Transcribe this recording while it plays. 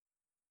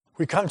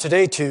We come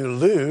today to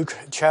Luke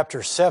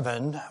chapter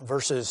 7,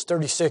 verses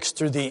 36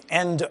 through the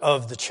end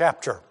of the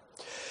chapter.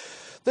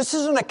 This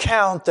is an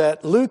account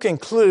that Luke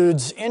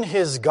includes in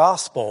his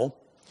gospel,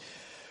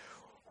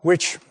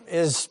 which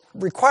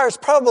requires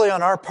probably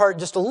on our part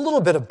just a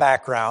little bit of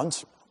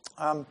background.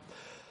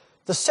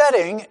 The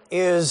setting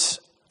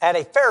is at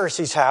a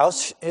Pharisee's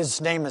house.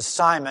 His name is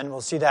Simon.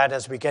 We'll see that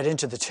as we get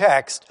into the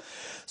text.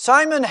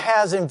 Simon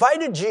has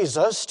invited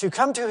Jesus to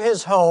come to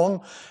his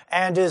home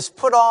and is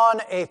put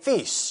on a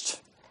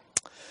feast.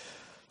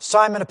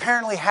 Simon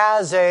apparently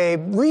has a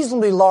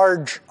reasonably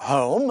large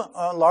home,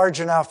 large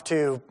enough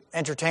to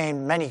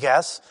entertain many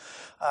guests.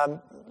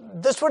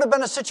 This would have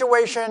been a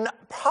situation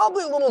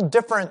probably a little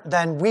different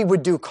than we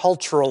would do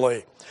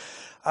culturally.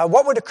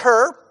 What would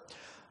occur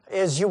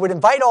is you would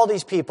invite all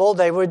these people.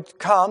 They would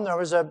come. There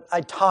was a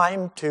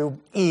time to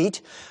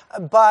eat.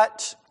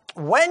 But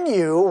when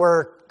you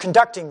were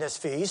conducting this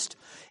feast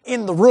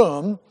in the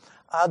room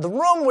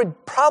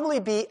would probably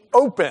be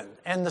open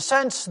in the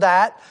sense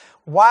that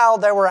while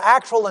there were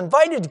actual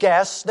invited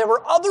guests, there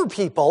were other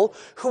people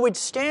who would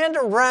stand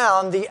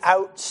around the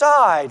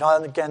outside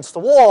against the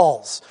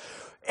walls.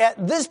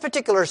 At this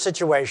particular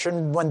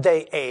situation, when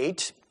they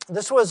ate,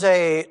 this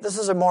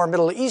is a more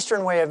Middle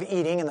Eastern way of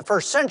eating. In the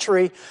first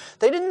century,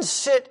 they didn't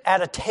sit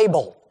at a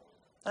table.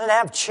 They didn't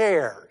have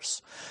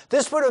chairs.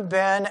 This would have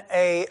been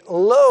a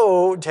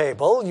low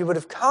table. You would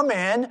have come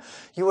in,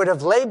 you would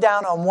have laid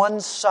down on one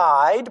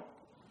side,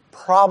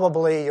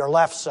 probably your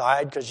left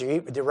side, because you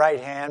eat with your right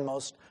hand.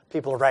 Most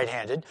people are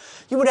right-handed.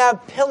 You would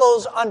have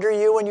pillows under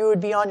you, and you would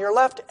be on your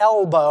left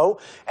elbow,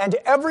 and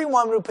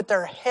everyone would put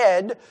their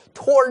head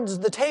towards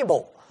the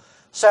table.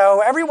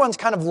 So everyone's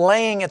kind of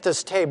laying at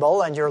this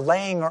table, and you're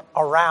laying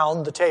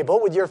around the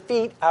table with your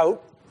feet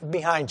out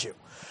behind you.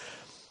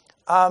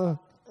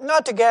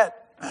 Not to get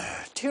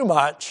too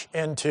much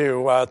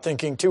into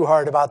thinking too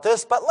hard about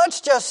this, but let's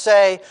just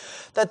say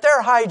that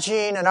their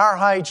hygiene and our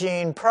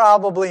hygiene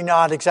probably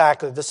not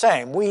exactly the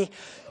same. We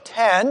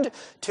tend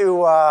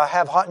to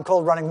have hot and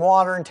cold running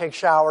water and take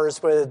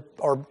showers with,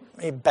 or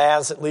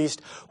baths at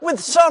least, with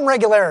some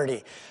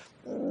regularity.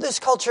 This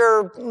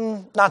culture,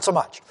 not so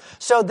much.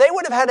 So they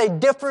would have had a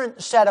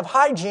different set of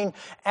hygiene,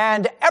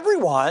 and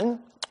everyone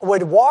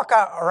would walk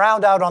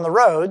around out on the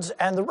roads,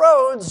 and the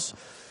roads,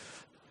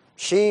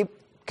 sheep,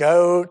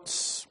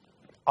 goats,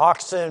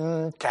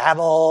 oxen,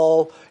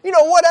 cattle,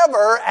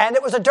 whatever, and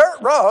it was a dirt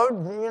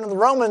road. The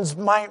Romans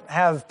might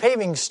have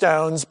paving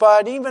stones,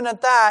 but even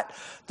at that,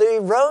 the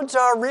roads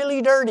are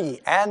really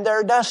dirty, and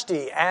they're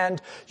dusty, and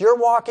you're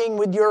walking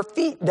with your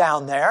feet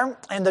down there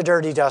in the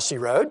dirty, dusty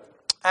road.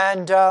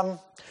 And by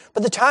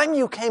the time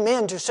you came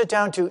in to sit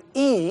down to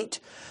eat,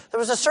 there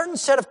was a certain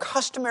set of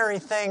customary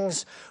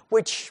things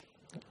which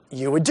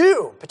you would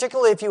do,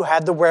 particularly if you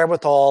had the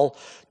wherewithal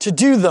to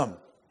do them,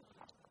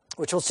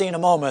 which we'll see in a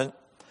moment.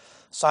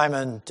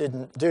 Simon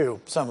didn't do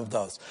some of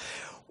those.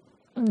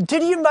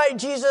 Did he invite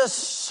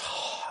Jesus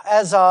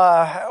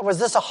was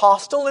this a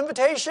hostile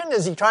invitation?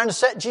 Is he trying to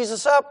set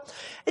Jesus up?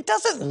 It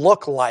doesn't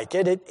look like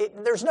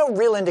it. There's no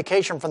real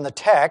indication from the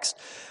text.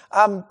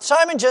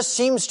 Simon just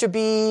seems to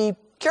be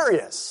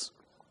curious.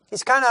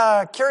 He's kind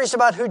of curious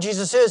about who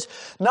Jesus is.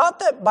 Not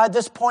that by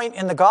this point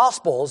in the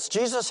Gospels,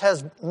 Jesus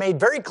has made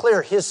very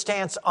clear his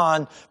stance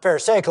on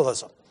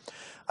Pharisaicalism.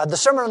 The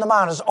Sermon on the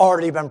Mount has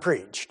already been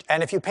preached.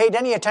 And if you paid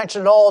any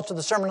attention at all to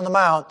the Sermon on the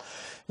Mount,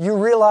 you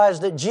realize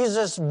that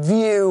Jesus'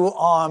 view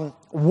on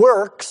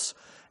works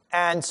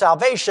and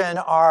salvation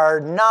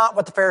are not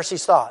what the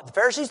Pharisees thought. The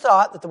Pharisees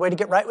thought that the way to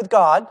get right with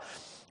God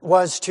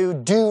was to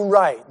do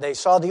right. They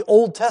saw the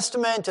Old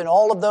Testament and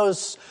all of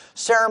those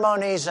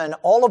ceremonies and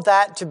all of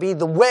that to be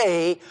the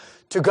way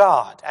to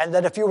God. And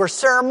that if you were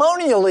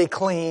ceremonially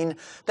clean,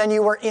 then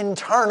you were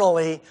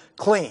internally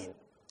clean.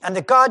 And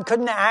that God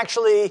couldn't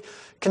actually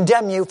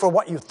condemn you for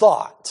what you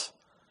thought.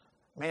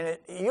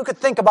 You could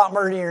think about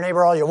murdering your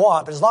neighbor all you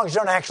want, but as long as you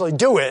don't actually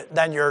do it,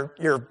 then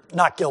you're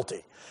not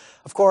guilty.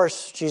 Of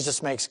course,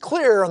 Jesus makes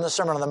clear on the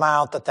Sermon on the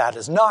Mount that that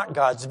is not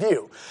God's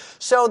view.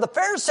 So the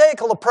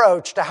Pharisaical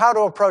approach to how to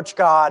approach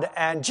God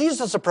and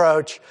Jesus'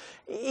 approach,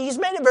 he's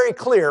made it very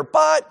clear,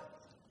 but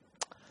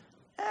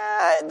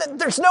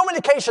there's no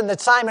indication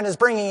that Simon is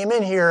bringing him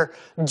in here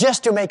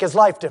just to make his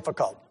life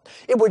difficult.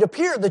 It would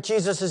appear that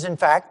Jesus is, in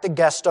fact, the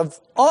guest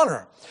of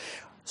honor.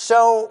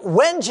 So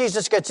when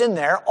Jesus gets in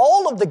there,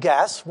 all of the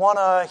guests want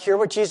to hear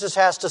what Jesus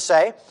has to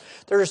say.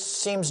 There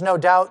seems no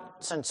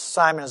doubt, since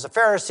Simon is a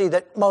Pharisee,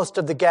 that most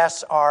of the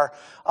guests are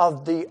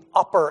of the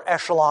upper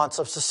echelons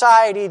of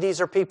society.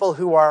 These are people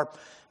who are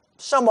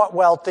somewhat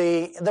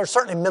wealthy. They're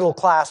certainly middle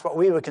class, what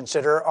we would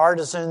consider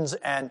artisans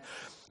and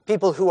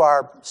people who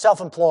are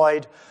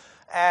self-employed.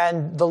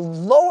 And the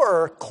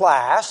lower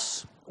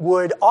class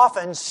would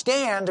often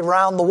stand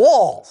around the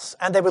walls,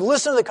 and they would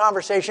listen to the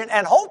conversation,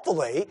 and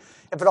hopefully,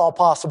 if at all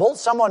possible,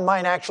 someone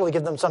might actually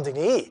give them something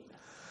to eat.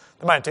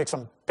 They might take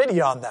some pity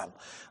on them.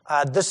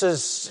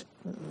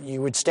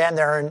 You would stand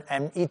there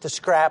and eat the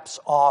scraps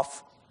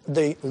off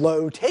the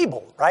low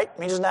table, right? I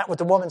mean, isn't that what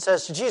the woman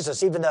says to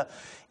Jesus? Even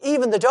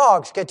the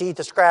dogs get to eat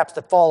the scraps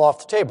that fall off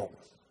the table.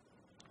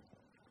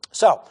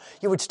 So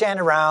you would stand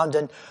around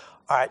and,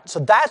 all right, so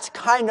that's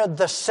kind of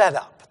the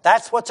setup.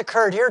 That's what's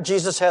occurred here.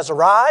 Jesus has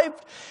arrived.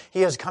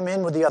 He has come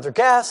in with the other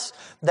guests.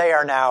 They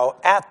are now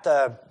at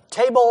the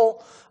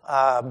table.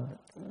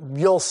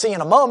 You'll see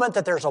in a moment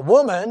that there's a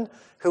woman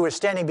who is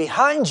standing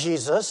behind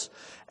Jesus,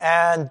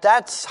 and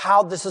that's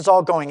how this is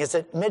all going. Is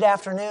it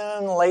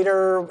mid-afternoon,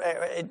 later?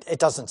 It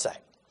doesn't say.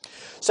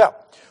 So,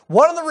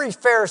 one of the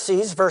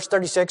Pharisees, verse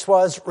 36,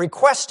 was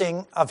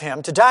requesting of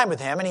him to dine with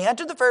him, and he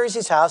entered the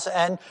Pharisee's house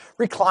and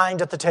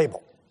reclined at the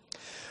table.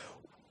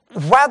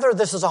 Whether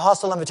this is a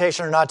hostile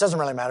invitation or not doesn't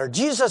really matter.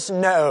 Jesus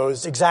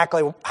knows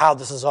exactly how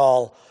this is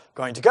all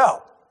going to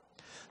go.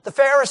 The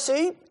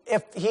Pharisee,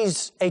 if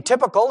he's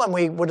atypical, and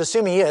we would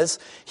assume he is,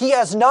 he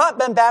has not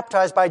been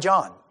baptized by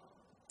John.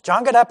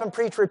 John got up and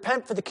preached,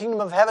 repent for the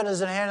kingdom of heaven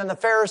is at hand, and the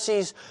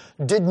Pharisees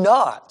did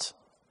not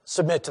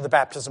submit to the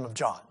baptism of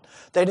John.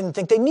 They didn't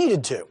think they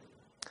needed to.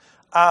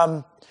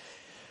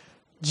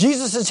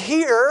 Jesus is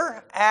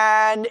here,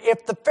 and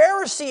if the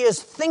Pharisee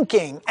is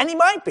thinking, and he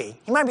might be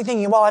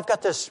thinking, well, I've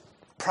got this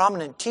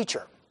prominent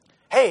teacher.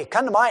 Hey,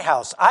 come to my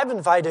house. I've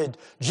invited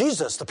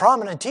Jesus, the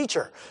prominent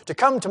teacher, to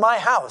come to my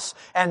house,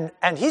 and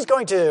he's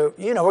going to,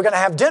 we're going to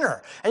have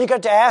dinner, and you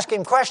get to ask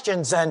him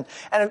questions, and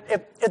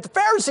if the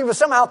Pharisee was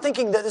somehow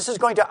thinking that this is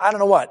going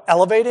to,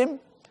 elevate him,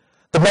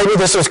 that maybe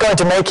this was going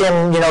to make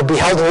him, be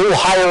held in a little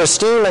higher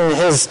esteem in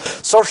his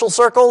social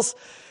circles,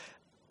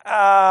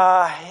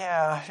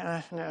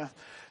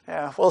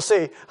 we'll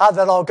see how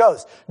that all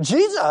goes.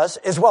 Jesus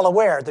is well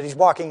aware that he's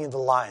walking into the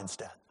lion's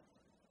den.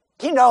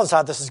 He knows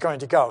how this is going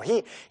to go.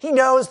 He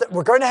knows that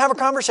we're going to have a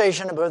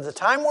conversation, but by the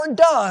time we're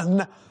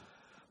done,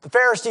 the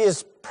Pharisee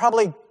is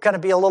probably going to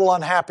be a little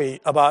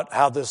unhappy about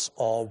how this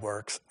all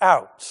works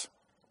out.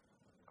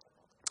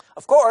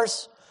 Of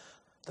course,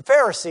 the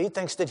Pharisee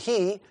thinks that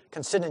he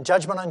can sit in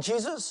judgment on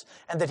Jesus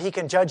and that he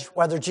can judge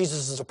whether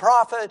Jesus is a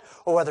prophet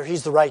or whether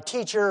he's the right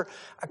teacher.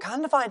 I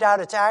come to find out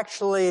it's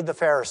actually the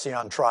Pharisee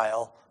on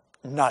trial,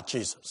 not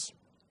Jesus.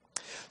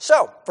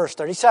 So, verse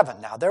 37,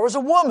 now there was a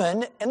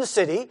woman in the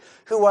city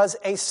who was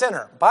a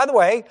sinner. By the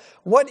way,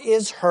 what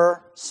is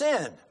her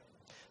sin?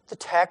 The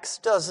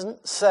text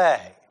doesn't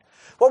say.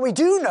 What we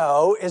do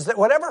know is that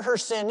whatever her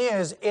sin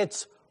is,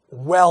 it's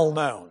well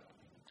known.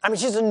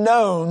 She's a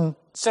known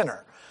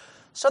sinner.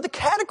 So the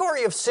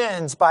category of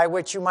sins by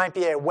which you might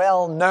be a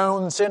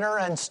well-known sinner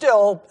and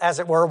still, as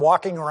it were,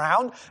 walking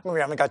around, we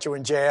haven't got you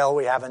in jail,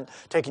 we haven't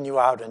taken you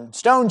out and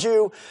stoned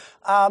you,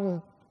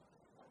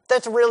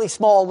 that's a really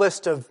small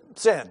list of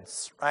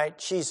sins, right?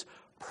 She's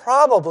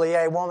probably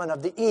a woman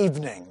of the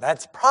evening.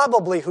 That's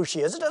probably who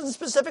she is. It doesn't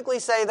specifically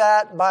say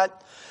that,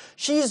 but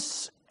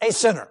she's a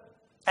sinner.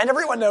 And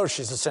everyone knows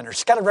she's a sinner.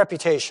 She's got a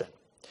reputation.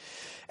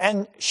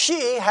 And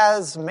she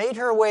has made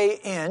her way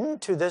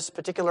into this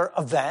particular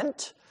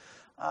event.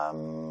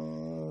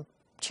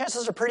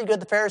 Chances are pretty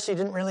good the Pharisee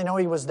didn't really know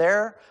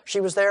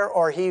she was there,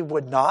 or he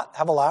would not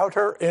have allowed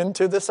her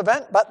into this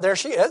event. But there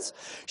she is.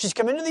 She's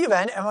come into the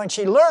event, and when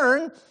she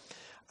learned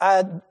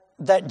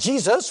that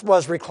Jesus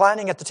was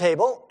reclining at the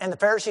table in the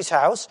Pharisee's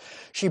house,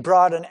 she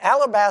brought an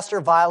alabaster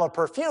vial of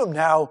perfume.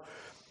 Now,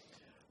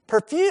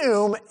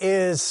 perfume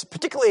is,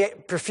 particularly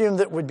perfume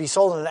that would be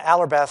sold in an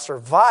alabaster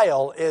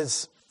vial,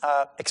 is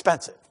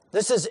expensive.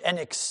 This is an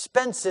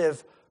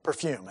expensive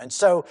perfume. And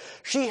so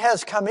she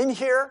has come in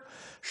here.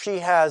 She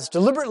has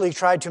deliberately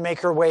tried to make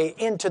her way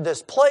into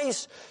this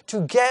place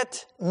to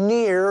get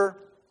near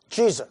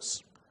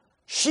Jesus.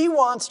 She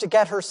wants to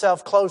get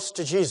herself close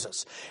to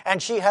Jesus.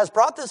 And she has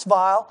brought this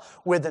vial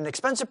with an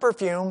expensive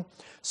perfume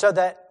so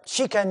that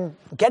she can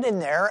get in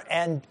there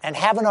and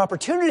have an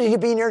opportunity to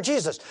be near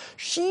Jesus.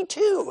 She,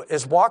 too,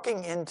 is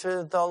walking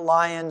into the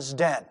lion's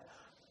den.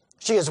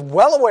 She is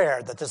well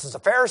aware that this is a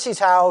Pharisee's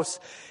house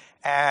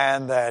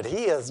and that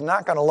he is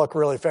not going to look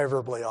really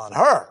favorably on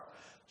her.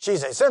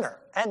 She's a sinner,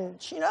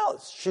 and she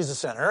knows she's a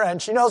sinner,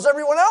 and she knows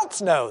everyone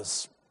else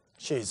knows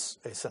she's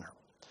a sinner.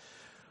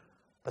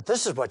 But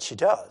this is what she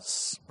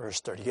does, verse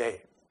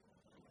 38.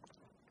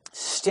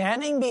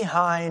 Standing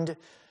behind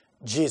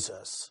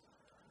Jesus,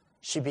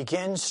 she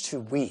begins to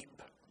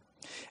weep.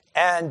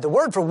 And the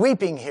word for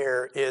weeping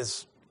here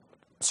is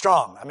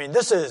strong.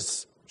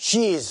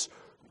 She's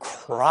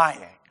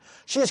crying.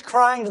 She is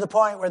crying to the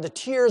point where the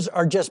tears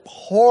are just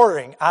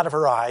pouring out of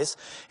her eyes.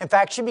 In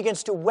fact, she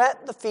begins to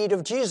wet the feet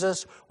of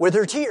Jesus with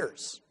her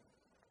tears.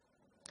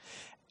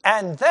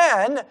 And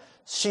then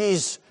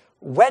she's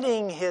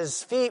wetting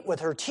his feet with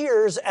her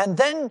tears, and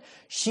then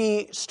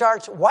she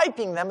starts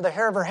wiping them with the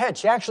hair of her head.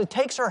 She actually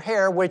takes her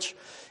hair, which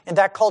in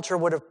that culture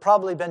would have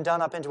probably been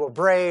done up into a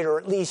braid, or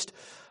at least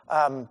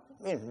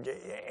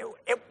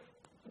it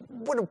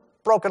would have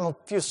broken a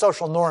few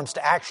social norms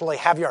to actually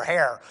have your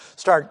hair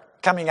start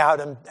coming out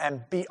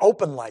and be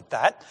open like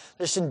that.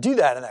 They shouldn't do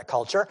that in that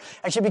culture.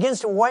 And she begins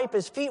to wipe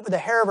his feet with the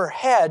hair of her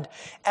head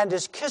and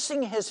is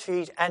kissing his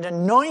feet and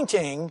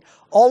anointing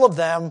all of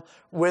them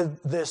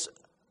with this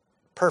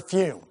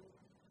perfume.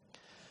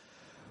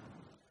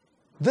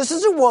 This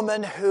is a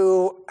woman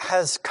who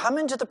has come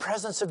into the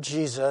presence of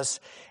Jesus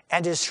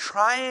and is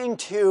trying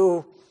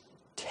to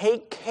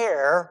take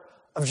care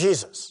of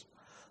Jesus.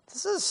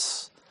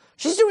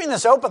 She's doing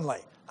this openly.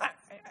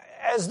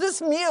 As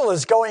this meal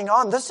is going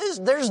on,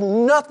 there's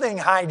nothing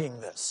hiding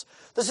this.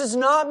 This is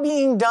not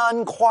being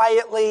done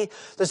quietly.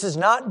 This is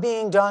not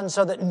being done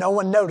so that no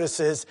one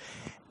notices.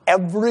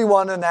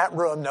 Everyone in that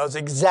room knows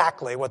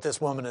exactly what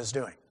this woman is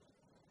doing.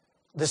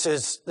 This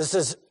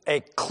is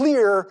a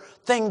clear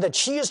thing that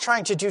she is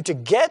trying to do to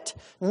get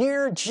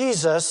near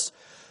Jesus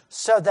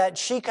so that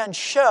she can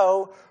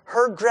show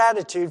her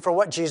gratitude for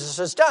what Jesus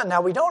has done.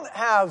 Now, we don't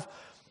have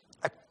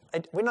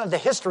the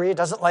history. It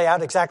doesn't lay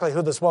out exactly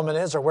who this woman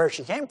is or where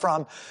she came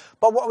from.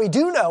 But what we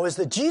do know is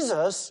that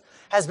Jesus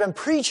has been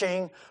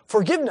preaching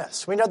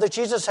forgiveness. We know that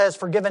Jesus has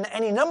forgiven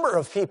any number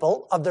of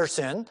people of their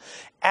sin.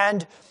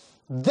 And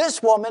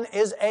this woman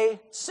is a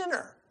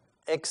sinner.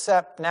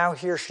 Except now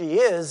here she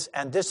is,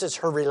 and this is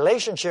her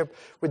relationship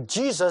with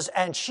Jesus,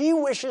 and she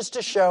wishes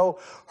to show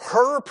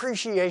her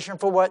appreciation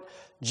for what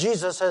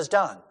Jesus has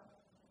done.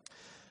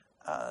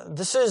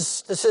 This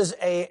is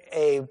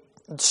a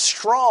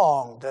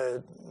strong,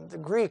 the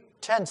Greek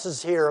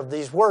tenses here of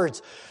these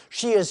words.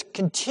 She is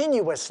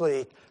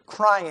continuously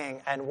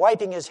crying and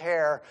wiping his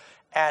hair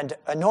and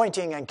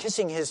anointing and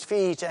kissing his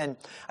feet. And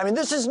I mean,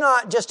 this is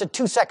not just a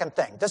 2-second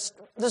thing. This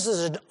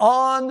is an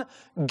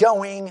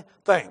ongoing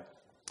thing.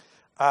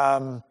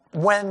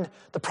 When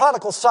the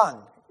prodigal son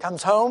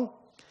comes home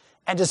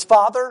and his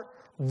father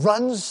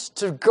runs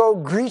to go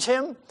greet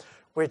him,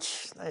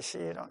 which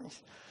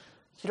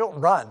you don't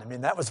run. I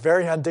mean, that was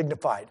very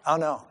undignified. Oh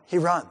no, he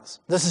runs.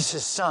 This is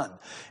his son.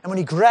 And when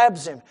he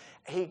grabs him,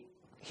 he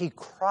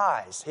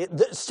cries.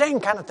 The same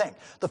kind of thing.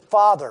 The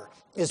father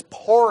is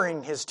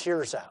pouring his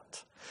tears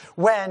out.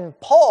 When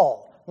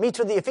Paul meets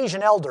with the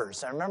Ephesian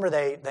elders, I remember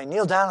they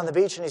kneel down on the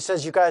beach and he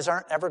says, you guys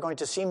aren't ever going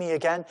to see me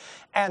again.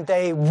 And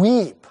they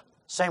weep.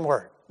 Same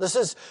word. This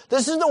is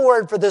the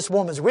word for this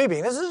woman's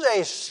weeping. This is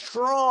a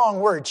strong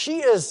word.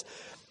 This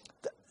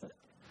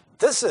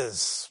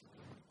is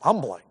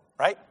humbling,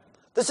 right?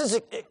 This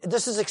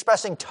is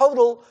expressing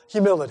total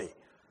humility.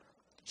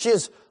 She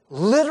is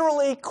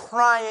literally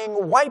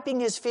crying,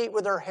 wiping his feet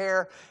with her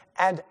hair,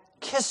 and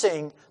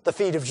kissing the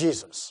feet of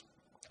Jesus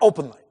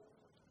openly.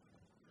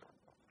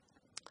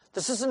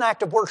 This is an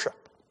act of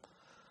worship.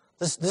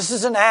 This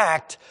is an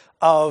act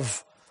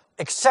of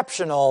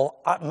exceptional.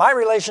 My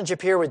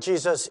relationship here with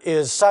Jesus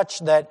is such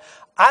that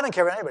I don't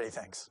care what anybody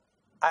thinks.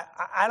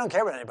 I don't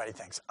care what anybody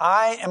thinks.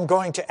 I am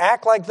going to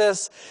act like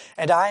this,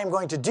 and I am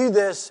going to do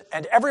this,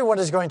 and everyone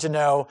is going to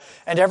know,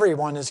 and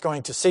everyone is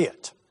going to see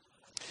it.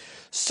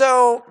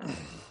 So,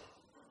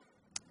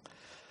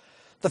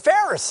 the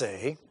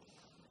Pharisee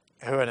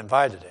who had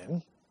invited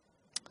him,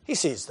 he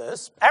sees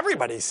this.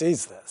 Everybody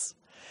sees this.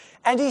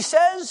 And he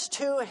says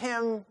to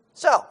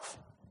himself,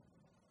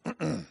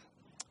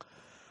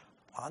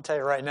 I'll tell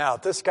you right now,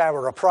 if this guy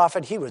were a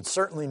prophet, he would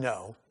certainly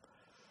know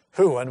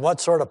who and what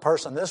sort of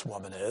person this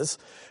woman is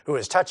who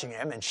is touching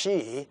him, and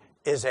she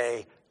is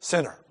a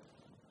sinner.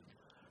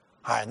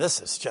 And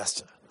this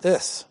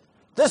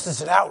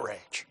is an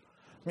outrage.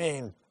 I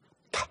mean,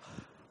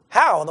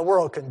 how in the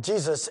world can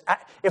Jesus,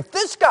 if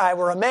this guy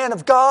were a man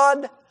of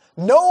God,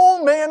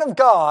 no man of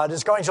God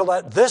is going to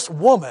let this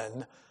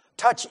woman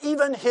touch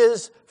even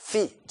his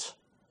feet.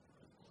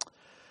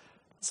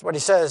 That's what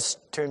he says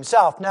to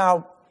himself.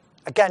 Now,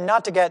 again,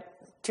 not to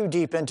get too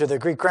deep into the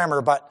Greek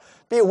grammar, but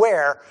be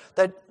aware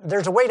that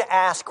there's a way to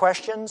ask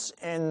questions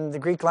in the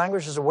Greek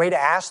language. There's a way to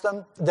ask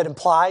them that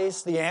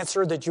implies the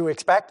answer that you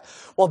expect.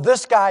 Well,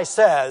 this guy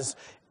says,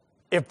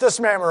 if this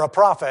man were a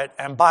prophet,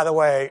 and by the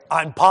way,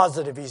 I'm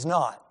positive he's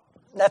not.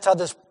 That's how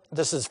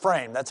this is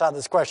framed. That's how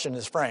this question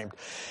is framed.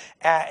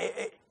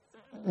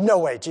 No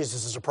way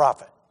Jesus is a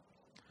prophet.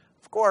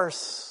 Of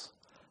course,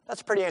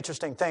 that's a pretty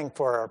interesting thing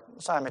for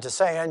Simon to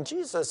say, and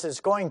Jesus is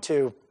going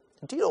to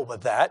deal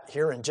with that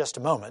here in just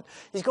a moment.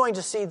 He's going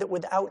to see that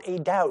without a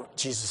doubt,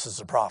 Jesus is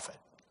a prophet.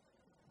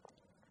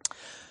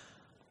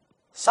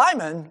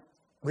 Simon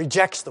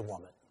rejects the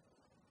woman.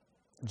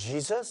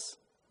 Jesus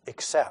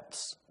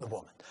accepts the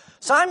woman.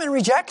 Simon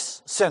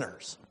rejects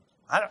sinners.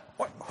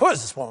 Who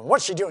is this woman?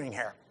 What's she doing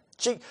here?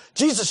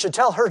 Jesus should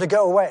tell her to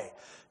go away.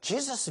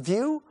 Jesus'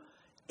 view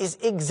is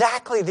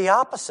exactly the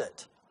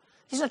opposite.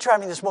 He's not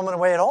driving this woman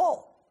away at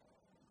all.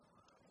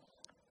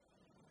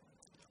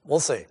 We'll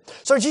see.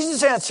 So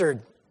Jesus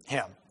answered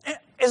him.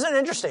 Isn't it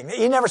interesting?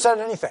 He never said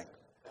anything.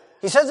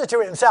 He says it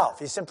to himself.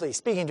 He's simply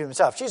speaking to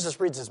himself. Jesus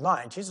reads his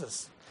mind.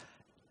 Jesus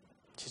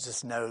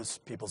knows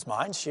people's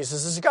minds.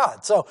 Jesus is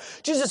God. So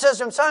Jesus says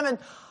to him, Simon,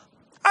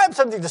 I have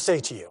something to say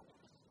to you.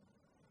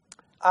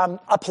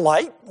 A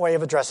polite way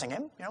of addressing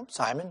him,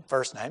 Simon,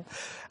 first name.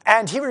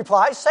 And he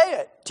replies, say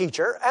it,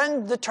 teacher.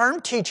 And the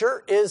term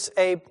teacher is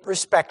a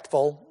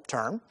respectful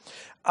term.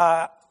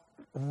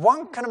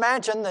 One can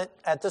imagine that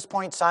at this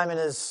point, Simon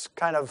is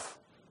kind of,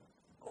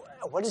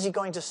 what is he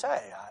going to say?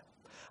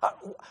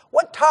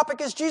 What topic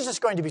is Jesus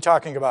going to be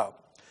talking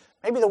about?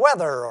 Maybe the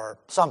weather or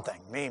something.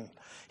 I mean,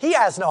 he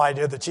has no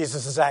idea that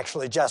Jesus has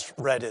actually just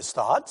read his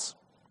thoughts,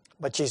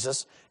 but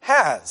Jesus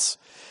has.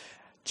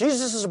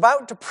 Jesus is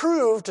about to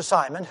prove to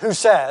Simon, who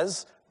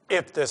says,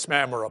 if this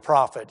man were a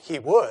prophet, he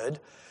would.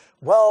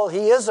 Well,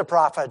 he is a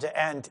prophet,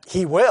 and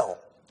he will.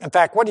 In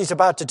fact, what he's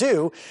about to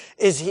do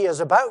is he is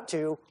about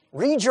to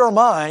read your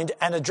mind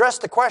and address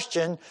the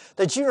question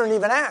that you don't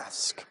even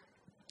ask.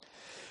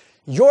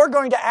 You're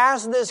going to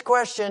ask this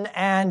question,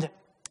 and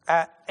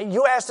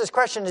you ask this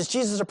question, is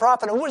Jesus a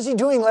prophet? And what is he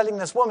doing letting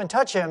this woman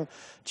touch him?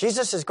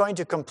 Jesus is going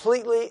to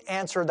completely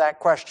answer that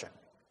question.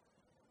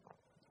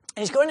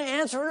 And he's going to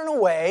answer it in a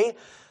way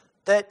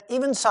that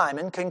even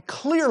Simon can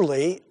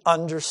clearly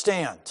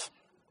understand.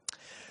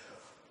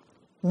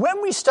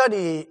 When we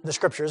study the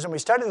scriptures and we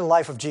study the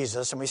life of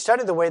Jesus and we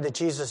study the way that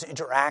Jesus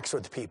interacts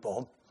with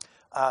people,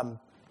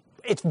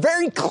 it's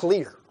very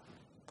clear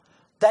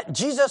that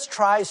Jesus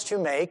tries to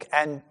make,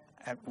 and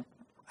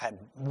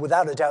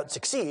without a doubt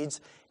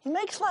succeeds, he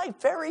makes life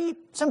very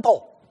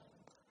simple.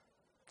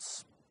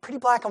 It's pretty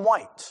black and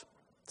white.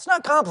 It's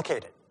not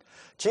complicated.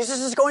 Jesus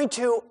is going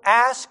to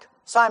ask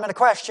Simon a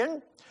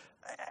question.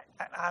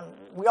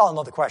 We all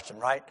know the question,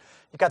 right?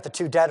 You've got the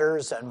two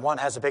debtors, and one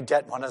has a big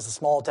debt, one has a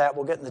small debt.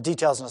 We'll get into the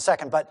details in a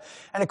second.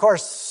 And of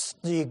course,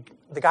 the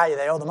guy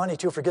they owe the money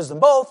to forgives them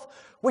both.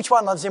 Which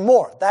one loves him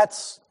more?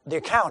 That's the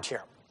account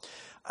here.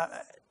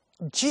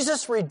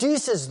 Jesus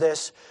reduces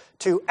this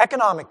to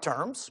economic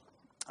terms.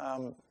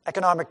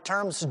 Economic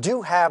terms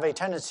do have a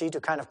tendency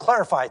to kind of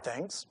clarify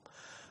things.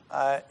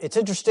 It's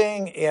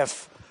interesting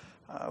if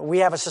we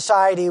have a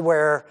society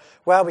where,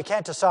 we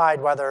can't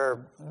decide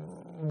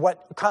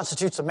what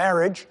constitutes a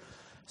marriage.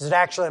 Is it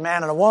actually a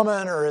man and a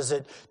woman, or is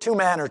it two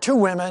men or two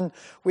women?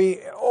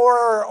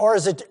 Or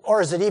is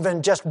it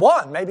even just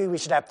one? Maybe we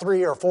should have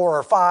 3 or 4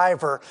 or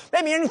 5, or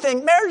maybe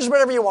anything. Marriage is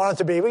whatever you want it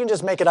to be. We can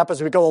just make it up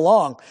as we go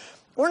along.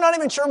 We're not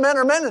even sure men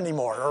are men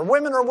anymore, or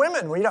women are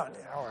women. We don't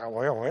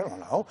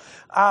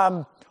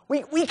know.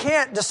 We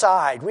can't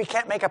decide. We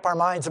can't make up our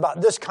minds about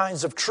this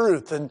kinds of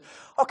truth. And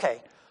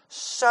okay,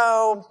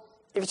 so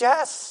if you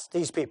ask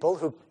these people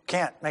who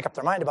can't make up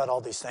their mind about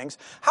all these things,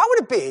 how would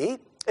it be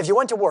if you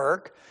went to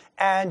work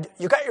and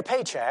you got your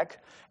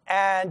paycheck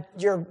and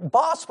your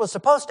boss was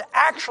supposed to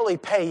actually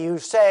pay you,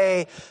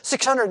 say,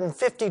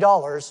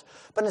 $650,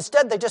 but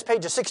instead they just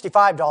paid you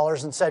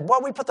 $65 and said,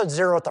 we put the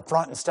zero at the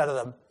front instead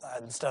of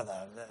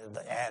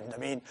the end. I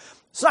mean,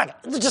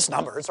 it's just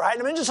numbers, right?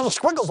 I mean, just little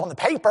squiggles on the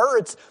paper.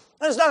 It's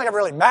not like it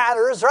really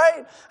matters,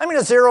 right? I mean,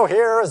 a 0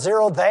 here, a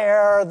 0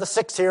 there, the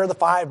 6 here, the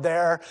 5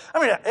 there.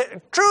 I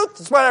mean, truth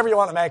is whatever you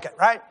want to make it,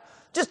 right?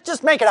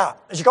 Just make it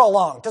up as you go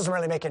along. It doesn't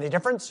really make any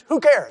difference. Who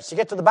cares? You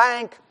get to the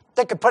bank,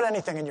 they could put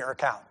anything in your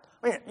account.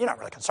 I mean, you're not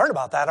really concerned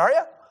about that, are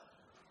you?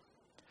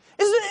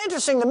 Isn't it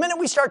interesting, the minute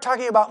we start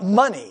talking about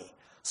money,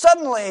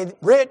 suddenly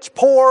rich,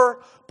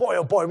 poor, boy,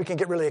 oh boy, we can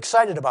get really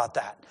excited about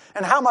that.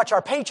 And how much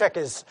our paycheck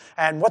is,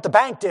 and what the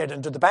bank did,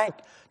 and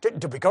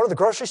did we go to the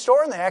grocery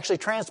store and they actually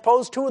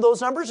transposed 2 of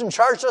those numbers and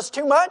charged us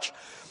too much?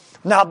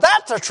 Now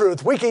that's a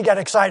truth we can get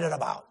excited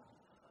about.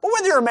 But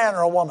whether you're a man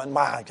or a woman,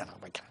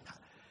 we can't.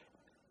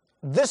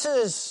 This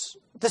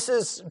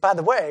is, by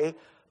the way,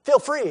 feel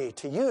free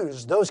to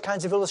use those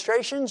kinds of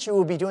illustrations. You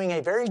will be doing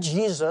a very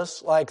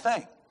Jesus-like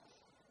thing.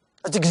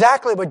 That's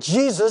exactly what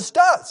Jesus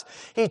does.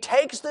 He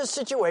takes this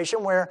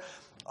situation where,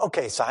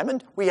 okay,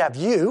 Simon, we have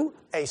you,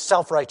 a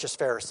self-righteous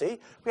Pharisee.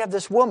 We have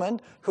this woman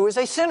who is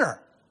a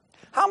sinner.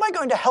 How am I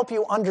going to help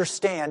you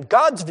understand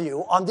God's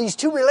view on these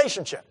two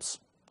relationships?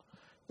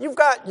 You've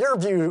got your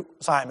view,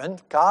 Simon.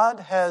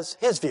 God has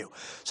his view.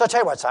 So I'll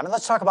tell you what, Simon,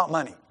 let's talk about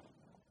money.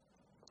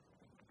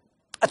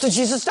 That's what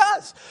Jesus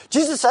does.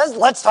 Jesus says,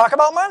 let's talk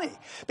about money.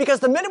 Because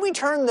the minute we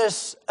turn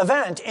this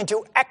event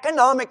into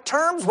economic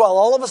terms,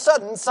 all of a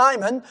sudden,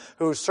 Simon,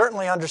 who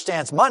certainly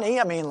understands money,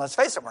 I mean, let's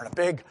face it, we're in a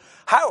big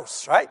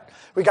house, right?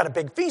 We got a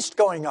big feast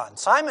going on.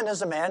 Simon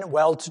is a man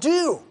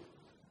well-to-do.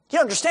 He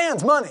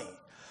understands money.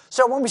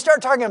 So when we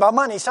start talking about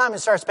money, Simon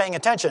starts paying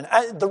attention.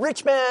 The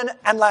rich man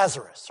and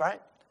Lazarus,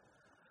 right?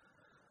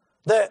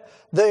 The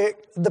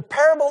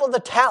parable of the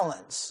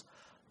talents.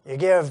 You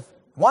give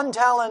 1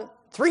 talent,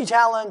 3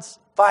 talents,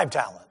 5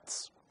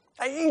 talents.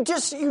 You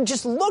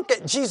just look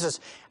at Jesus.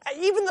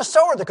 Even the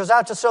sower that goes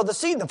out to sow the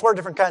seed, the 4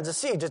 different kinds of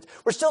seed.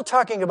 We're still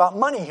talking about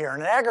money here.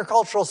 In an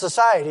agricultural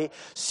society,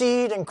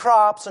 seed and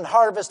crops and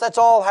harvest, that's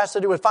all has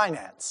to do with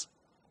finance.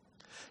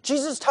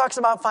 Jesus talks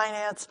about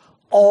finance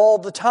all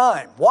the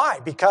time. Why?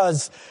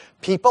 Because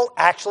people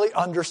actually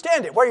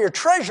understand it. Where your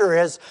treasure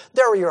is,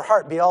 there will your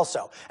heart be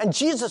also. And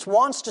Jesus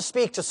wants to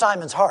speak to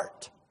Simon's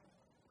heart.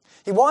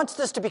 He wants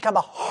this to become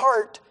a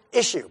heart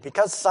issue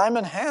because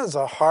Simon has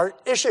a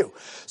heart issue.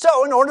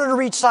 So in order to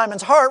reach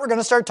Simon's heart, we're going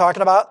to start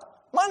talking about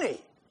money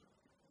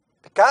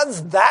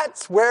because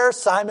that's where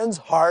Simon's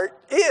heart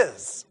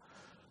is.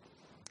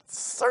 It's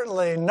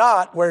certainly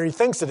not where he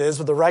thinks it is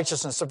with the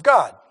righteousness of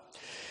God.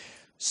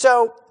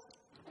 So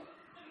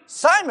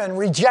Simon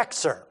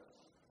rejects her.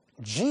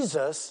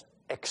 Jesus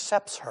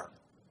accepts her.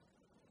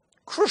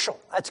 Crucial.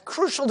 That's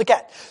crucial to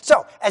get.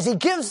 So as he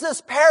gives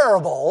this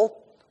parable,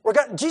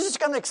 Jesus is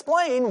going to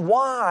explain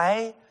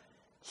why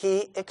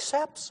he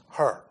accepts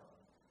her.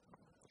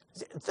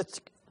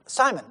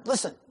 Simon,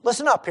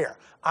 listen up here.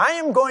 I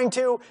am going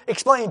to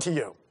explain to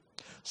you.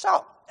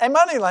 So, a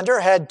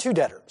moneylender had two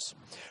debtors.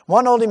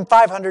 One owed him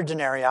 500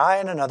 denarii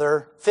and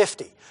another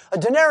 50. A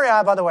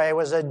denarii, by the way,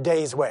 was a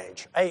day's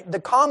wage. The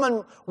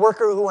common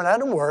worker who went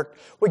out and worked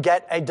would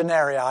get a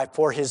denarii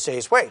for his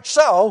day's wage.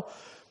 So,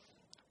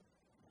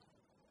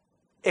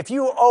 if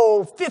you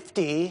owe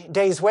 50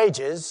 days'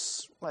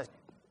 wages, a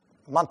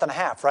month and a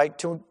half, right?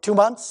 Two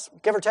months,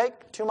 give or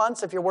take. 2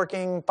 months if you're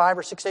working 5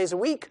 or 6 days a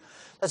week.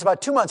 That's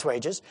about 2 months'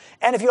 wages.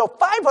 And if you owe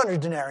 500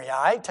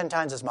 denarii, 10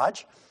 times as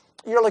much,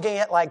 you're looking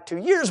at like 2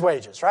 years'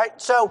 wages, right?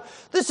 So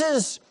this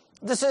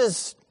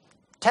is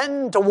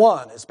 10 to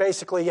 1 is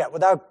basically,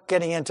 without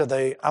getting into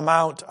the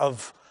amount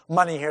of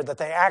money here that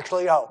they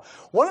actually owe.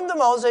 One of them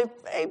owes a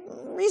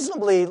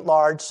reasonably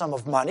large sum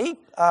of money,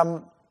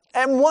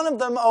 and one of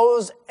them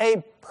owes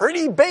a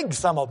pretty big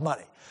sum of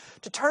money.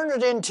 To turn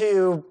it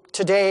into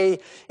today,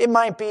 it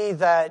might be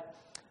that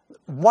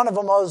one of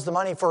them owes the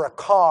money for a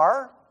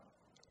car,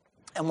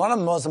 and one of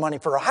them owes the money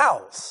for a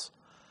house.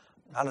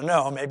 I don't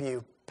know, maybe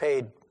you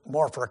paid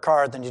more for a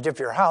car than you did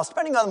for your house,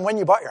 depending on when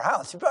you bought your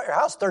house. If you bought your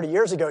house 30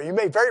 years ago, you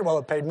may very well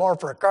have paid more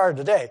for a car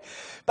today.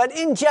 But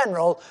in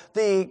general,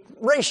 the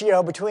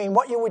ratio between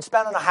what you would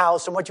spend on a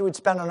house and what you would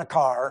spend on a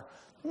car,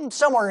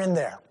 somewhere in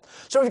there.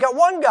 So we've got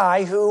one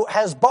guy who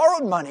has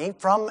borrowed money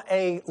from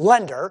a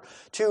lender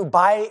to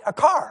buy a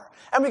car.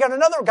 And we got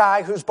another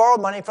guy who's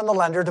borrowed money from the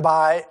lender to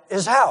buy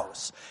his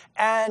house.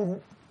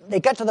 And they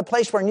get to the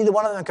place where neither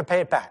one of them can pay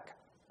it back.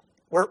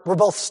 We're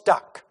both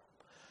stuck.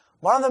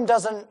 One of them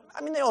doesn't,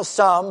 they owe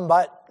some,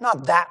 but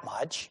not that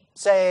much.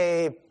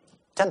 Say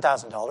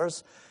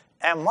 $10,000.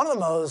 And one of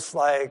them owes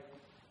like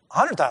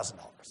 $100,000.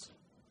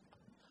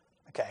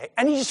 Okay,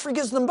 and he just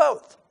forgives them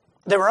both.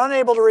 They were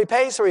unable to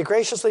repay, so he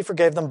graciously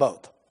forgave them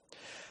both.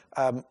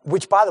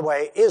 Which, by the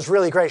way, is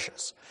really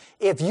gracious.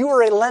 If you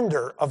are a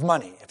lender of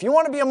money, if you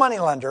want to be a money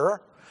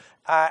lender,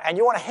 and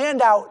you want to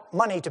hand out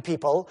money to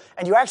people,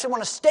 and you actually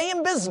want to stay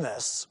in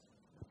business,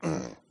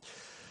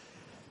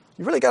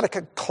 you really got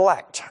to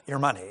collect your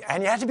money.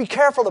 And you have to be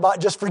careful about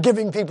just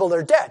forgiving people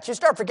their debts. You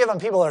start forgiving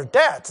people their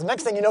debts, the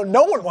next thing you know,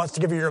 no one wants to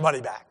give you your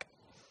money back.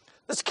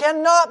 This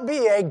cannot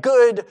be a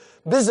good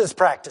business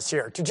practice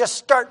here, to just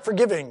start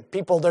forgiving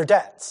people their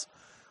debts.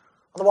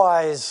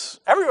 Otherwise,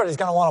 everybody's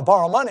going to want to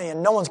borrow money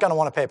and no one's going to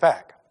want to pay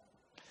back.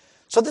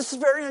 So this is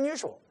very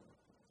unusual.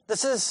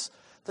 This is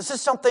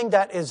something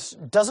that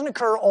doesn't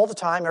occur all the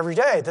time, every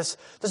day. This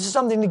is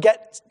something to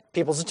get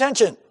people's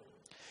attention.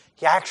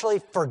 He actually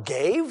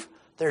forgave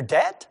their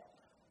debt?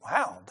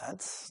 Wow,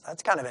 that's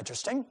kind of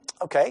interesting.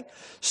 Okay,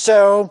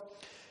 so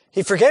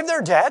he forgave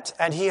their debt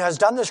and he has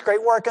done this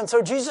great work. And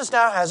so Jesus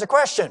now has a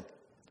question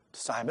to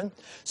Simon.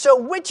 So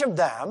which of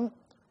them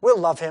will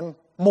love him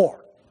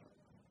more?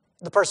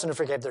 The person who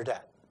forgave their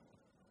debt.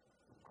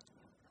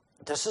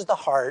 This is the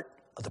heart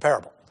of the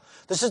parable.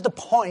 This is the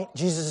point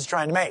Jesus is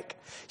trying to make.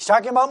 He's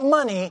talking about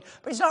money,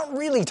 but he's not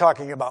really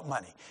talking about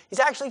money. He's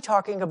actually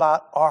talking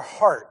about our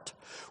heart.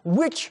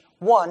 Which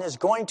one is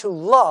going to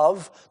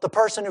love the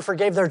person who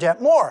forgave their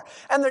debt more?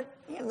 And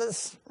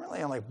there's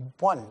really only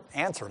one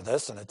answer to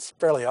this, and it's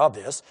fairly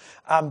obvious.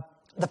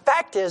 The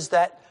fact is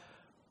that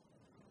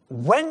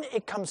when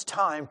it comes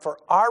time for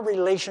our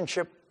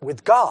relationship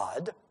with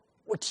God,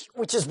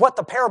 which is what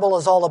the parable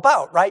is all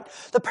about, right?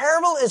 The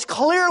parable is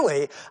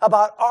clearly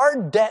about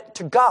our debt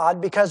to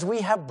God because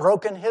we have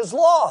broken his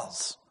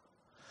laws.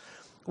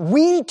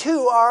 We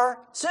too are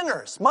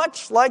sinners,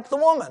 much like the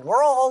woman.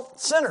 We're all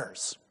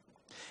sinners.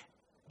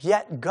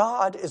 Yet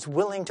God is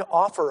willing to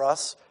offer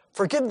us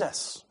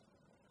forgiveness,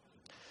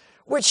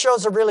 which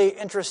shows a really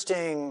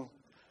interesting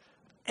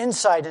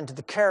insight into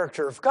the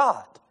character of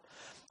God.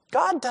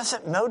 God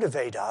doesn't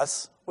motivate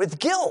us with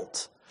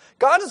guilt.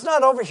 God is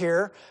not over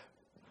here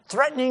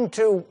threatening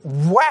to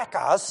whack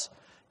us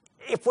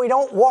if we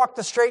don't walk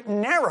the straight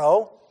and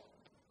narrow.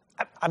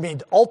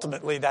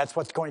 Ultimately, that's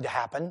what's going to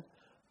happen.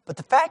 But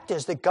the fact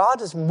is that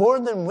God is more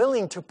than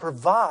willing to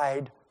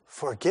provide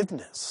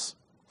forgiveness.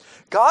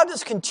 God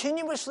is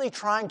continuously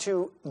trying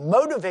to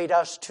motivate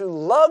us to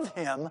love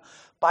him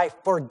by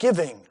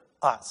forgiving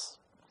us.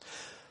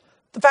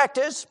 The fact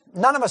is,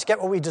 none of us get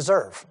what we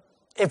deserve.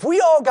 If we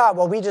all got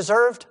what we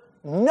deserved,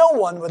 no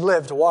one would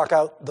live to walk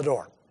out the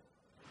door.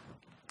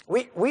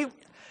 We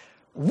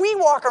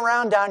walk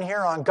around down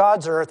here on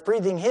God's earth,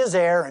 breathing his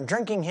air and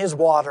drinking his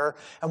water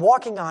and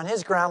walking on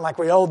his ground like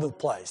we own the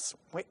place.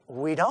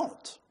 We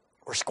don't.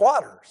 We're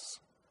squatters.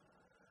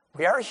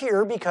 We are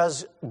here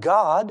because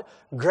God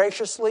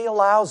graciously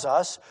allows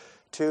us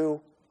to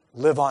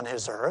live on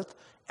his earth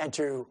and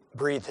to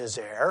breathe his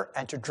air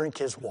and to drink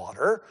his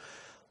water.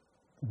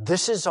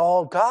 This is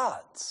all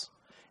God's.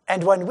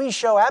 And when we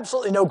show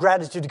absolutely no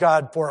gratitude to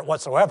God for it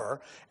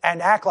whatsoever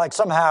and act like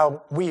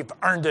somehow we've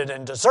earned it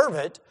and deserve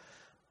it,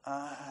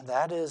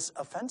 that is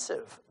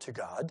offensive to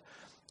God.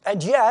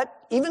 And yet,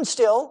 even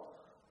still,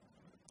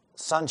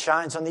 sun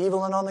shines on the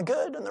evil and on the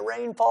good, and the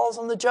rain falls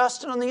on the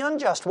just and on the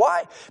unjust.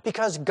 Why?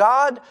 Because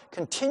God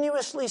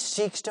continuously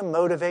seeks to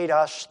motivate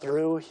us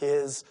through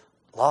his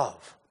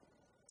love.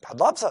 God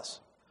loves us.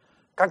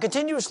 God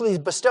continuously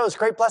bestows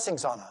great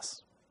blessings on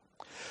us.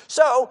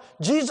 So,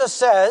 Jesus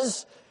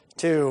says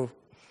to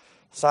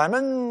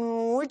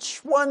Simon,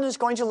 which one is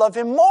going to love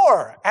him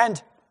more?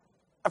 And,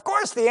 of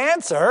course, the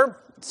answer,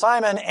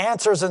 Simon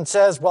answers and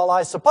says, well,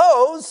 I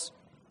suppose.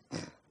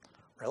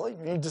 Really?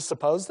 You need to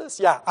suppose this?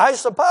 Yeah, I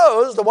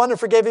suppose the one who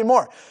forgave him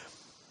more.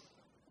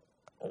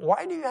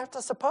 Why do you have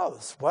to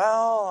suppose?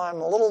 Well,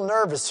 I'm a little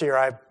nervous here.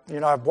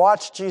 I've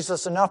watched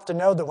Jesus enough to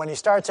know that when he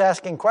starts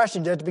asking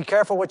questions, you have to be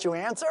careful what you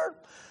answer.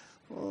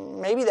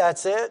 Maybe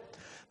that's it.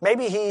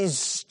 Maybe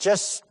he's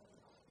just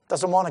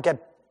doesn't want to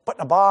get put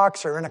in a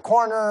box or in a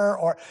corner.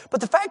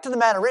 But the fact of the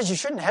matter is, you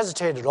shouldn't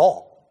hesitate at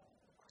all.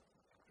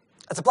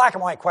 It's a black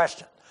and white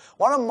question.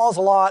 One of them knows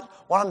a lot.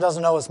 One of them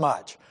doesn't know as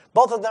much.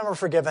 Both of them are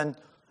forgiven.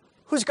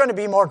 Who's going to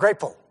be more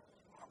grateful?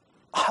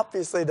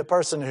 Obviously, the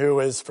person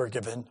who is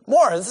forgiven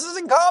more. This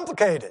isn't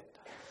complicated.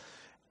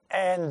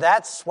 And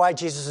that's why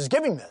Jesus is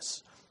giving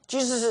this.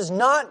 Jesus is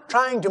not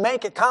trying to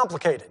make it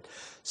complicated.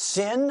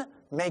 Sin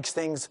makes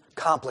things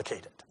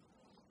complicated.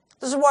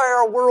 This is why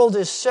our world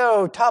is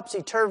so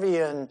topsy-turvy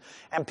and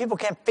people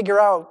can't figure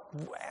out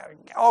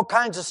all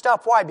kinds of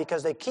stuff. Why?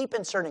 Because they keep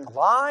inserting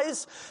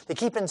lies. They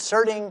keep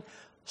inserting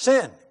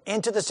sin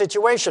into the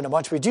situation. And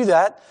once we do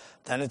that,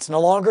 then it's no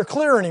longer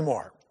clear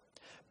anymore.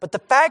 But the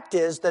fact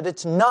is that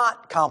it's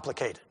not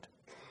complicated.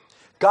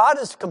 God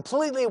is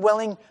completely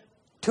willing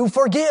to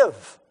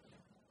forgive.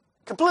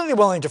 Completely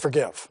willing to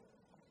forgive.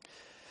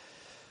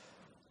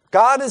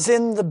 God is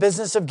in the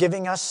business of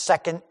giving us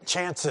second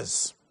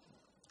chances.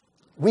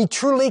 We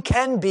truly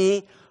can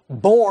be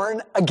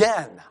born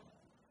again.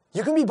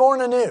 You can be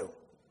born anew.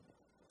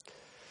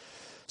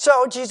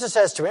 So Jesus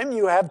says to him,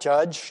 you have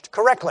judged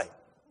correctly.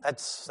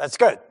 That's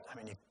good.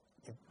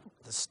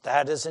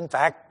 That is in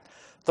fact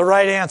the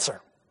right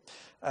answer.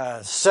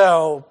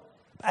 So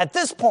at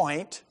this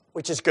point,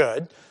 which is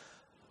good,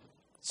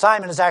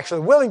 Simon is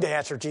actually willing to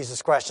answer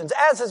Jesus' questions.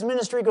 As his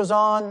ministry goes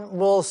on,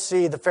 we'll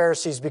see the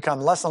Pharisees become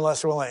less and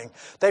less willing.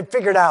 They've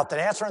figured out that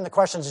answering the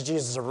questions of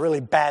Jesus is a really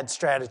bad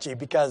strategy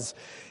because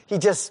he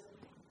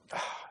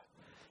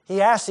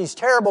asks these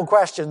terrible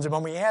questions, and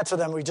when we answer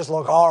them, we just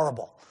look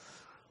horrible.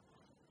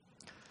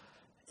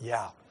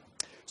 Yeah.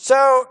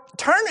 So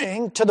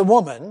turning to the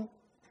woman,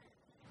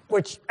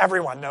 which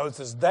everyone knows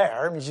is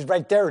there, she's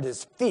right there at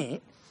his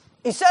feet,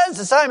 he says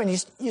to Simon,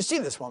 you see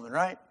this woman,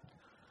 right?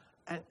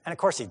 And of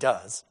course he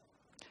does.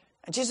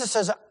 And Jesus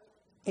says,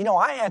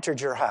 I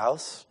entered your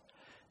house,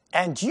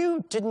 and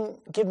you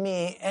didn't give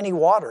me any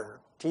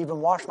water to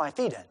even wash my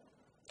feet in.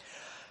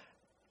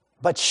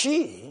 But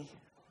she,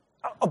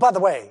 by the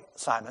way,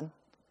 Simon,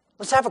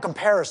 let's have a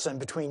comparison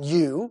between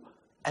you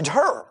and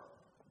her,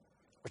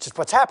 which is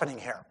what's happening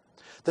here.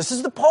 This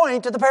is the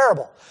point of the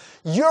parable.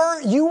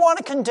 You want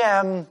to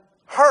condemn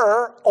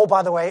her,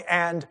 by the way,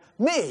 and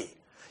me.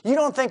 You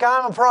don't think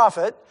I'm a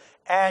prophet,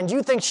 and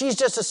you think she's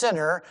just a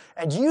sinner,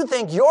 and you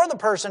think you're the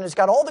person who's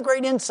got all the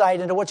great insight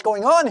into what's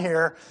going on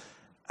here.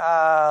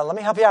 Let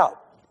me help you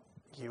out.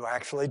 You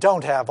actually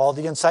don't have all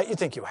the insight you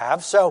think you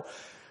have. So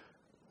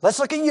let's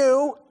look at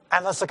you,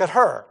 and let's look at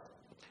her.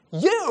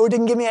 You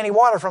didn't give me any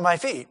water from my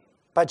feet,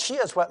 but she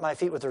has wet my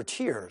feet with her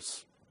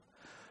tears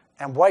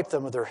and wiped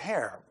them with her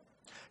hair.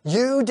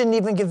 You didn't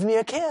even give me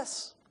a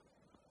kiss.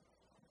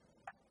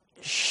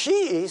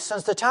 She,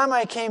 since the time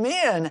I came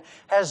in,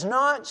 has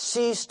not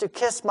ceased to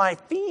kiss my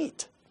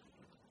feet,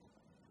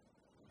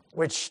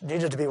 which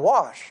needed to be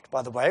washed,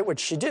 by the way, which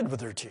she did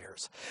with her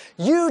tears.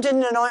 You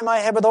didn't anoint my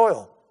head with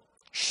oil.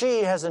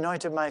 She has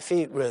anointed my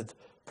feet with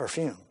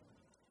perfume.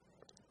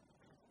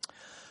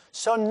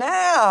 So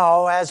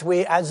now,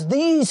 as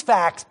these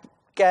facts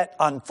get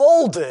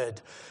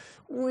unfolded,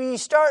 we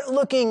start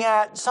looking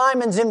at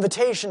Simon's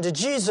invitation to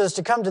Jesus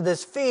to come to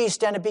this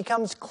feast, and it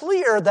becomes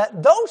clear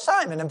that though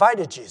Simon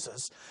invited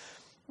Jesus,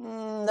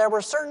 there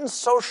were certain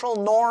social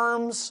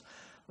norms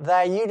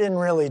that you didn't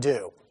really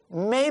do.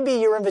 Maybe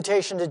your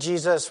invitation to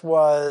Jesus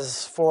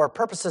was for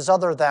purposes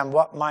other than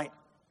what might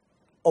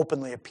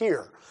openly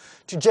appear,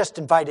 to just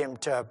invite him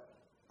to...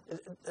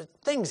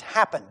 Things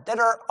happen that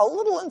are a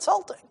little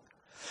insulting.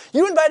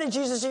 You invited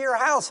Jesus to your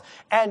house,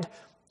 and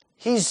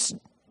he's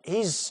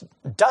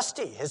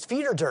dusty. His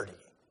feet are dirty.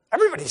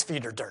 Everybody's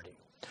feet are dirty.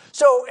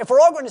 So if we're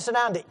all going to sit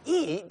down to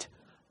eat,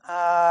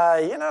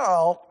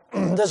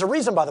 there's a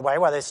reason, by the way,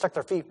 why they stuck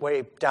their feet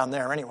way down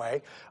there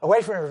anyway,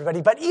 away from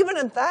everybody. But even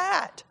in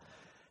that,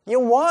 you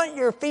want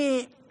your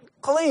feet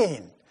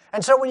clean.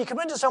 And so when you come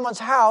into someone's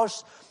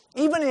house,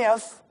 even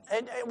if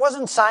it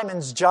wasn't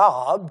Simon's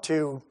job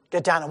to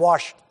get down and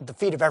wash the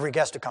feet of every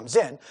guest who comes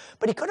in,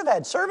 but he could have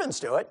had servants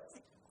do it.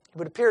 He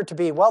would appear to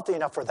be wealthy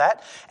enough for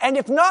that. And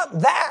if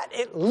not that,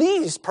 at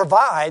least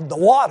provide the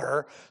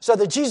water so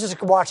that Jesus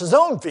could wash his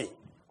own feet.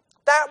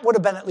 That would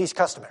have been at least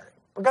customary.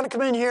 We're going to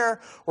come in here.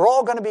 We're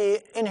all going to be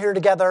in here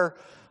together.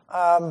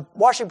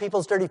 Washing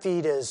people's dirty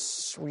feet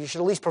you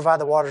should at least provide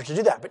the water to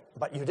do that.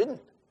 But you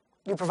didn't.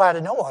 You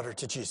provided no water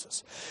to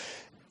Jesus.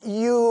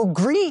 You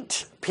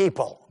greet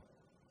people,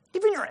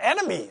 even your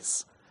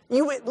enemies.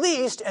 You at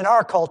least, in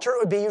our culture, it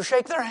would be you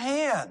shake their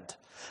hand.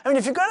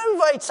 If you're going to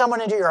invite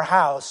someone into your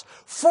house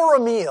for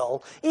a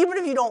meal, even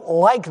if you don't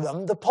like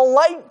them, the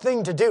polite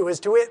thing to do is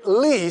to at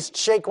least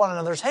shake one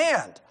another's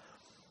hand.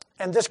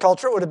 in this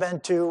culture, it would have been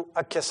to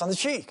a kiss on the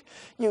cheek.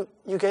 You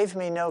gave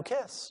me no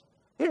kiss.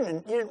 You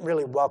didn't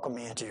really welcome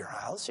me into your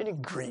house. You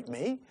didn't greet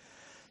me.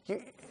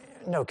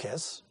 No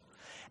kiss.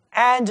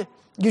 And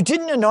you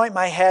didn't anoint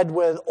my head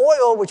with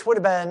oil, which would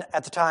have been,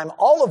 at the time,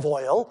 olive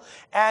oil.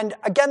 And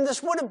again,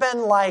 this would have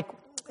been like,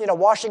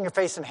 washing your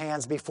face and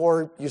hands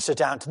before you sit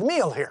down to the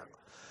meal here.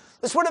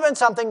 This would have been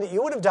something that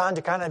you would have done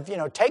to kind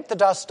of, take the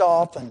dust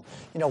off and,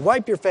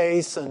 wipe your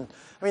face. And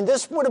I mean,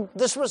 this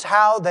was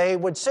how they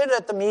would sit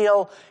at the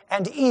meal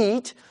and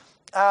eat.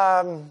 We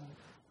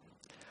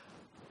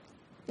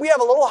have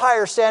a little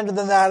higher standard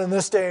than that in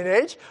this day and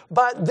age,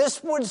 but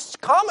this was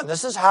common.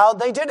 This is how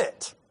they did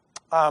it.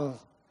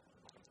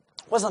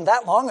 Wasn't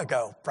that long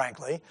ago,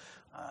 frankly.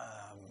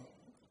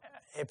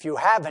 If you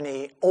have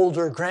any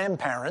older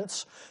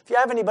grandparents, if you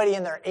have anybody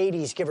in their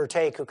 80s, give or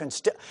take, who can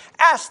still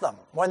ask them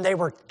when they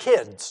were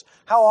kids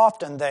how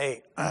often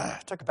they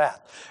took a bath,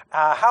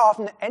 how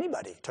often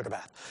anybody took a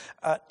bath.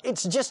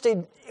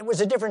 It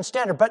was a different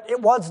standard, but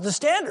it was the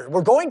standard.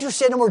 We're going to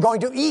sit and we're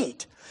going to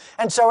eat.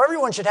 And so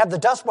everyone should have the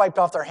dust wiped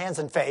off their hands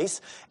and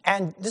face,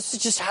 and this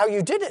is just how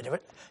you did it.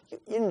 You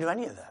didn't do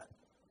any of that.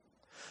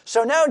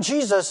 So now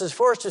Jesus is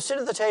forced to sit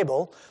at the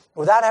table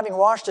without having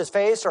washed his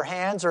face or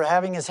hands or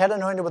having his head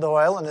anointed with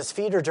oil and his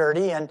feet are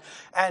dirty. And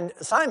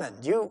Simon,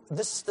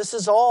 this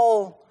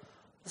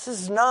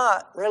is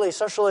not really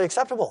socially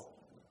acceptable.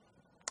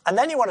 And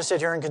then you want to sit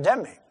here and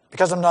condemn me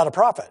because I'm not a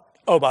prophet.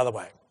 Oh, by the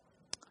way,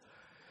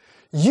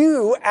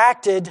 you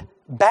acted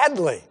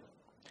badly.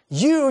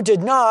 You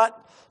did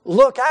not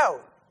look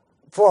out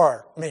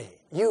for me.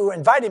 You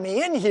invited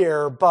me in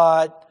here,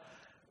 but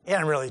you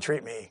didn't really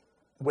treat me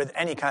with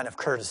any kind of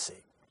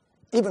courtesy,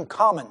 even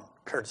common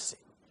courtesy.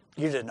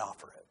 You didn't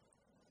offer it.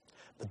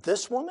 But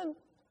this woman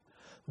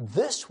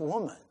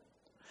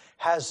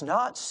has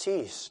not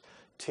ceased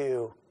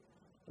to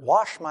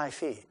wash my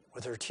feet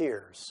with her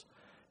tears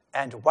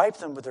and wipe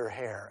them with her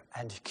hair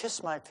and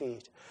kiss my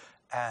feet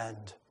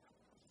and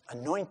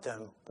anoint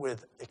them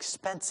with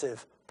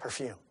expensive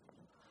perfume.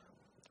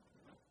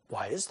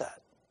 Why is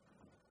that?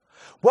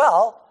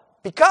 Well,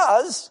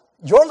 because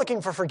you're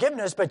looking for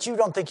forgiveness, but you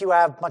don't think you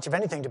have much of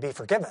anything to be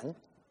forgiven.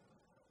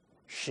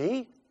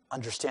 She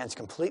understands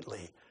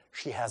completely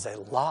she has a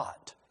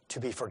lot to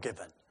be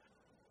forgiven.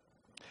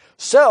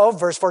 So,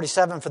 verse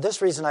 47, for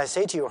this reason I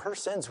say to you, her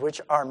sins, which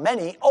are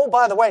many. Oh,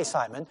 by the way,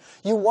 Simon,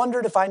 you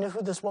wondered if I knew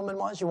who this woman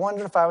was? You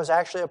wondered if I was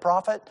actually a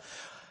prophet?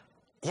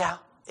 Yeah,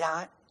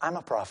 I'm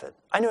a prophet.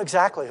 I knew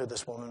exactly who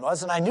this woman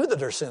was, and I knew that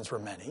her sins were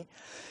many.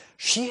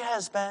 She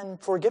has been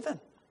forgiven.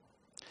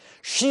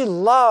 She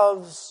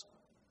loves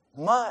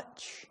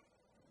much.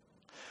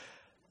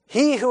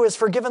 He who is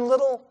forgiven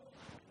little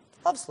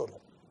loves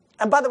little.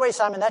 And by the way,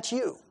 Simon, that's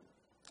you.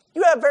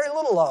 You have very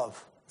little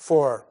love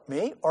for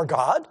me or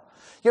God.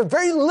 You have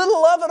very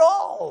little love at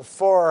all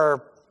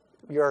for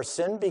your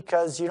sin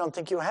because you don't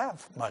think you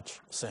have much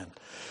sin.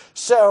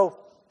 So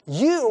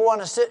you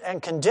want to sit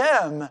and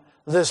condemn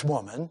this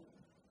woman.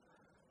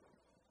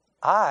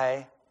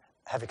 I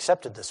have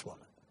accepted this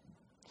woman.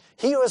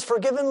 He who is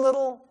forgiven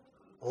little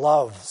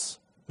loves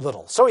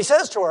little. So he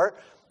says to her,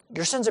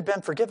 your sins have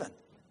been forgiven.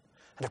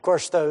 And of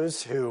course,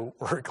 those who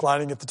were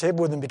reclining at the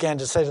table with him began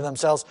to say to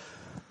themselves,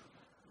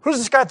 who does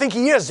this guy think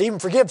he is to even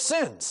forgive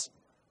sins?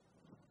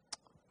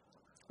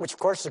 Which, of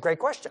course, is a great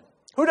question.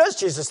 Who does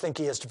Jesus think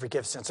he is to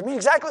forgive sins? I mean,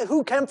 exactly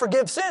who can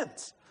forgive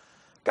sins?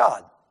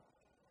 God.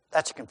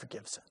 That's who can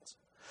forgive sins.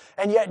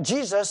 And yet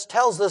Jesus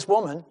tells this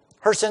woman,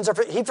 her sins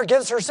he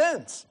forgives her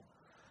sins.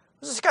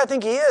 Who does this guy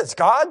think he is?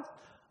 God?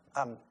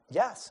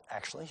 Yes,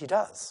 actually, he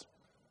does.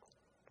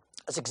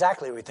 That's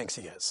exactly who he thinks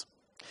he is.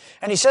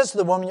 And he says to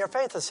the woman, your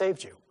faith has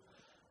saved you.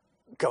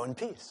 Go in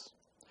peace.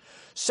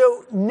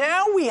 So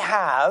now we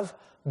have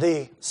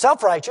the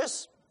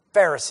self-righteous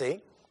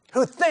Pharisee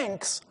who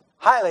thinks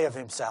highly of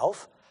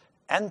himself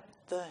and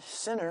the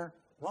sinner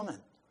woman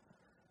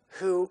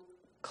who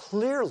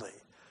clearly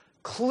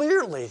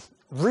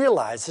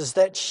realizes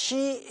that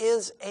she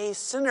is a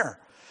sinner.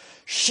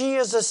 She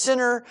is a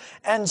sinner,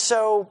 and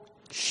so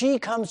she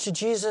comes to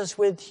Jesus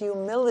with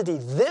humility.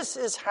 This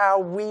is how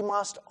we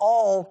must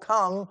all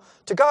come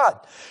to God.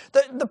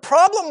 The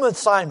problem with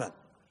Simon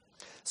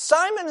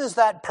is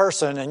that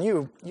person, and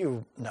you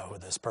know who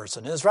this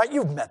person is, right?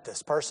 You've met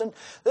this person.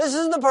 This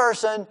is the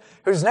person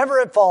who's never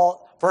at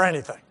fault for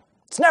anything.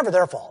 It's never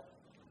their fault.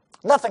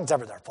 Nothing's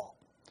ever their fault.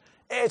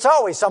 It's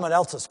always someone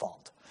else's fault.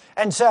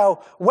 And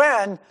so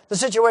when the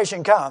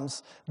situation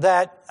comes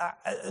that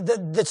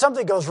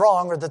something goes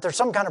wrong or that there's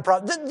some kind of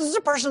problem, this is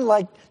a person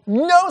like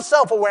no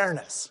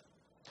self-awareness.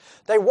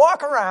 They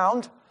walk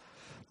around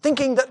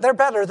thinking that they're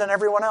better than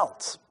everyone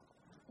else.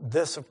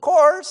 This, of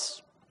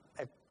course,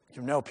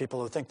 you know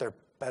people who think they're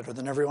better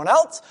than everyone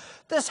else,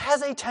 this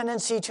has a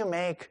tendency to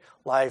make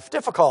life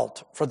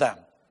difficult for them.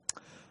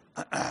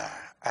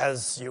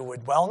 As you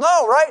would well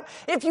know, right?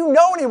 If you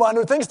know anyone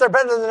who thinks they're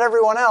better than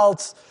everyone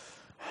else,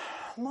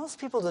 most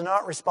people do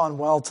not respond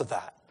well to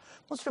that.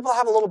 Most people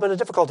have a little bit of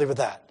difficulty with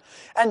that.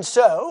 And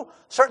so,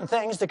 certain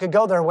things that could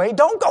go their way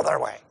don't go their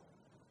way.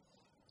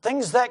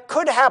 Things that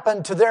could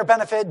happen to their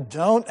benefit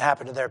don't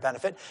happen to their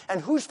benefit. And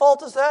whose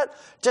fault is that?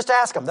 Just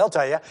ask them. They'll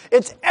tell you.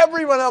 It's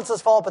everyone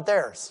else's fault but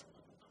theirs.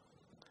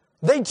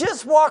 They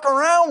just walk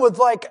around with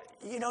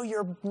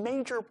your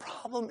major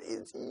problem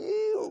is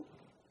you.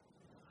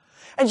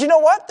 And you know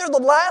what? They're the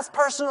last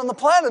person on the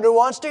planet who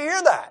wants to hear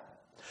that.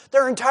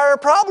 Their entire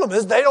problem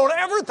is they don't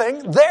ever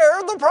think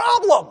they're the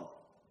problem.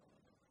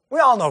 We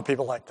all know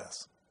people like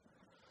this.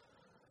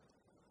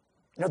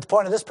 You know what the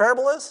point of this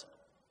parable is?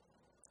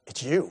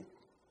 It's you.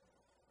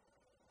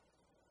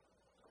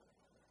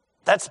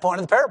 That's the point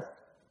of the parable.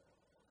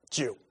 It's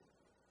you.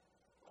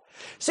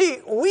 See,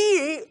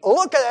 we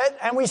look at it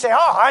and we say,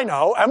 oh, I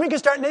know, and we can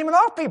start naming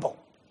off people.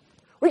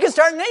 We can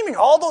start naming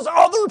all those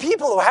other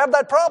people who have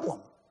that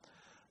problem.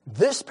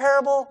 This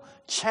parable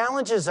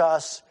challenges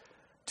us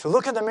to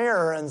look in the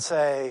mirror and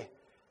say,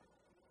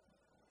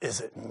 is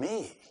it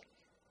me?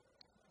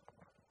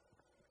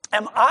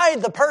 Am I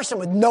the person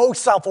with no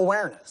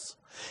self-awareness?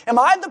 Am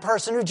I the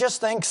person who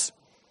just thinks,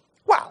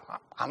 well,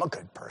 I'm a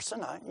good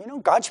person.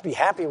 God should be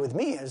happy with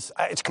me.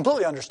 It's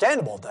completely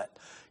understandable that,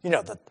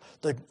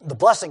 the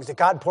blessings that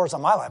God pours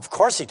on my life, of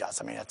course he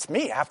does. It's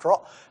me after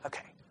all.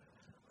 Okay,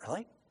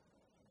 really?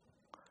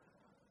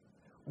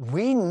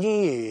 We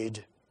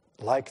need,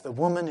 like the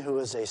woman who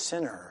is a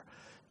sinner,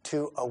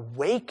 to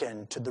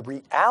awaken to the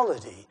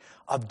reality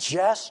of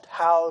just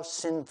how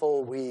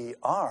sinful we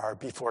are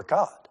before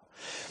God.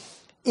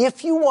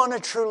 If you want to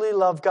truly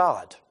love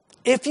God,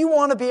 if you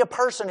want to be a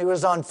person who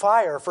is on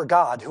fire for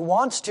God, who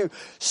wants to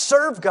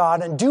serve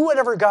God and do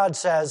whatever God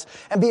says,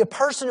 and be a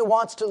person who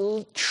wants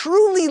to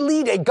truly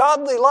lead a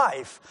godly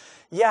life,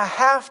 you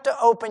have to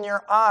open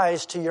your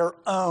eyes to your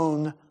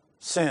own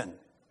sin.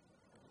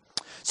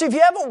 See, if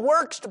you have a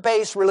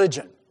works-based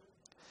religion,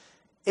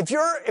 if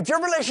your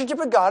relationship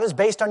with God is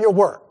based on your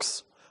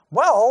works,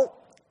 well,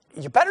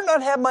 you better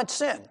not have much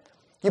sin.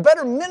 You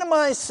better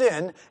minimize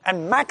sin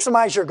and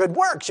maximize your good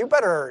works. You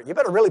better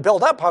really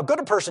build up how good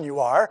a person you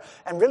are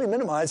and really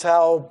minimize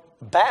how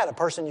bad a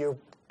person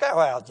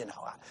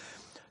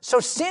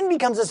So sin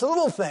becomes this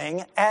little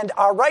thing and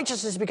our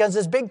righteousness becomes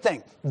this big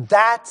thing.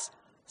 That's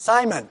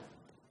Simon.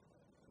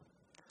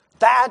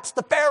 That's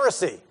the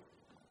Pharisee.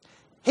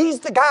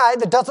 He's the guy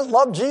that doesn't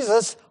love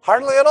Jesus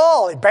hardly at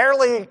all. He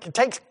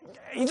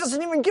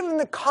doesn't even give him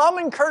the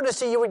common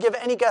courtesy you would give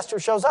any guest who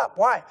shows up.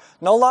 Why?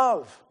 No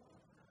love.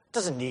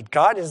 Doesn't need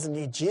God. He doesn't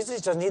need Jesus.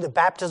 He doesn't need the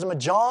baptism of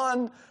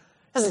John. He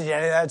doesn't need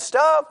any of that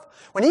stuff.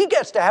 When he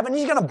gets to heaven,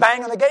 he's going to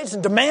bang on the gates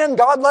and demand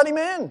God let him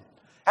in.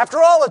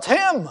 After all, it's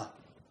him.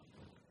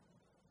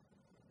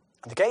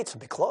 And the gates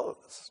will be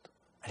closed.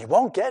 And he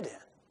won't get in.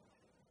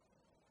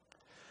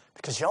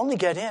 Because you only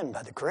get in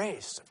by the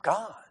grace of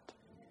God.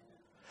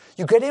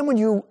 You get in when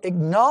you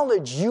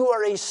acknowledge you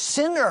are a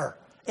sinner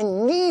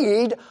in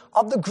need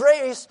of the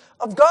grace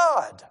of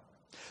God.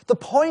 The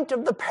point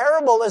of the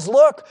parable is,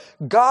 look,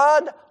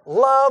 God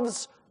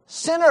loves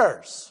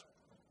sinners.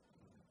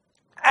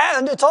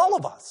 And it's all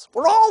of us.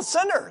 We're all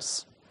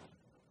sinners.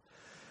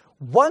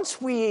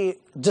 Once we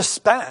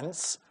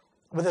dispense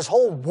with this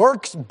whole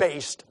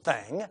works-based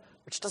thing,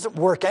 which doesn't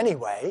work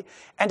anyway,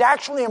 and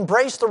actually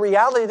embrace the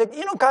reality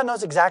that, God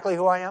knows exactly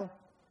who I am.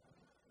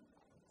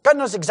 God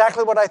knows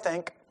exactly what I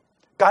think.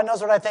 God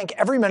knows what I think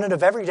every minute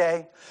of every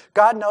day.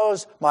 God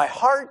knows my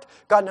heart.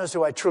 God knows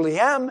who I truly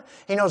am.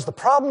 He knows the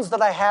problems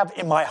that I have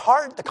in my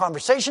heart, the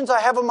conversations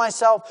I have with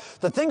myself,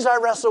 the things I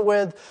wrestle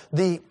with,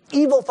 the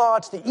evil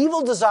thoughts, the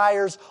evil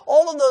desires,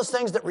 all of those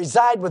things that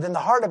reside within the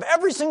heart of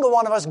every single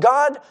one of us.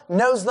 God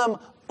knows them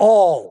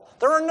all.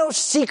 There are no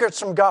secrets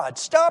from God.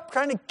 Stop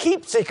trying to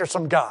keep secrets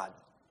from God.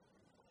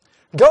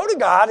 Go to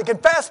God and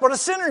confess what a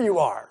sinner you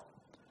are.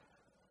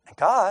 And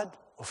God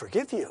will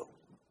forgive you.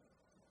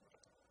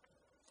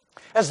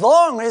 As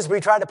long as we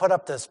try to put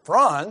up this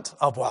front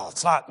of, well,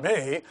 it's not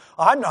me,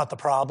 I'm not the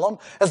problem,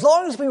 as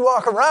long as we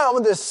walk around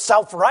with this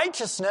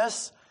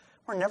self-righteousness,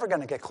 we're never going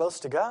to get close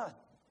to God.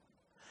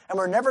 And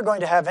we're never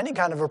going to have any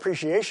kind of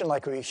appreciation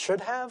like we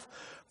should have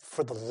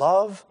for the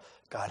love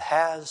God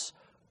has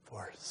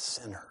for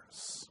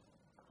sinners.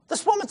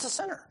 This woman's a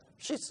sinner.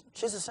 She's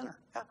a sinner.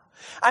 Yeah.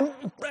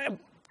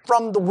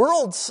 From the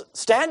world's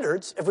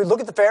standards, if we look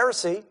at the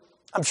Pharisee,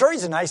 I'm sure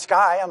he's a nice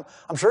guy.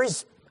 I'm sure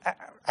he's,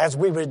 as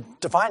we would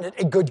define it,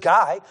 a good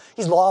guy.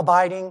 He's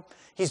law-abiding.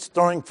 He's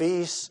throwing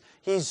feasts.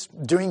 He's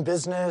doing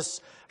business.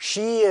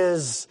 She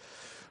is,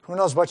 who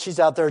knows what she's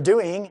out there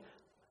doing.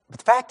 But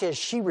the fact is,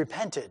 she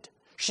repented.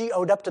 She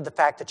owed up to the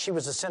fact that she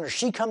was a sinner.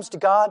 She comes to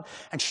God,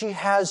 and she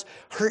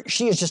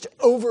is just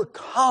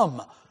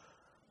overcome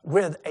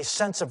with a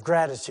sense of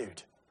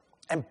gratitude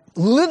and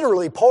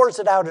literally pours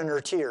it out in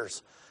her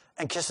tears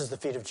and kisses the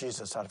feet of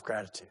Jesus out of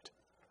gratitude.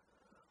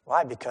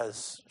 Why?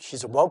 Because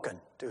she's awoken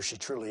to who she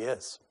truly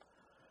is.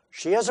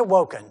 She has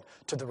awoken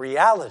to the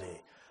reality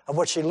of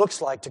what she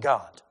looks like to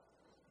God.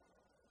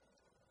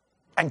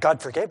 And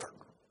God forgave her.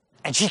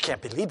 And she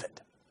can't believe it.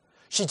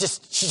 She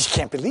just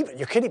can't believe it.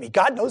 You're kidding me.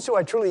 God knows who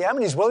I truly am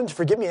and he's willing to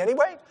forgive me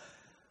anyway?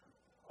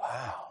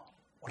 Wow,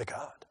 what a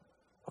God.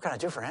 What can I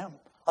do for him?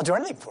 I'll do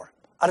anything for him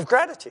out of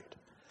gratitude.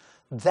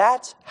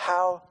 That's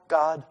how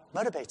God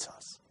motivates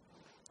us.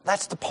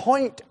 That's the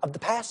point of the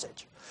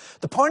passage.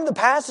 The point of the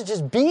passage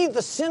is be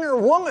the sinner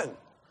woman.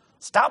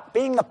 Stop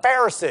being the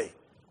Pharisee.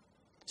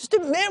 Just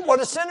admit what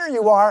a sinner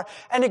you are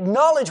and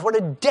acknowledge what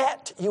a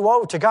debt you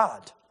owe to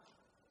God.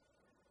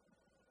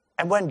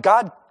 And when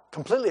God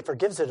completely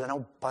forgives it, and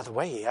oh, by the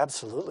way, He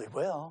absolutely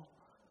will,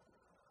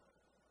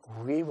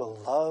 we will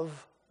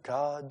love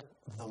God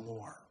the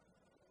more.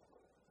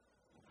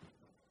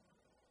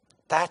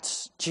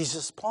 That's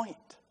Jesus' point.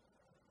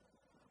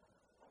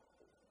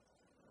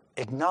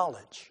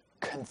 Acknowledge,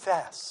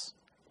 confess,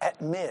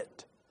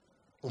 admit.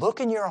 Look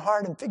in your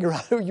heart and figure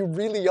out who you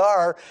really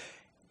are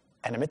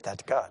and admit that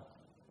to God.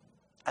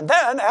 And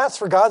then ask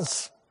for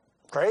God's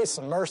grace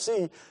and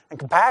mercy and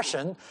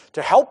compassion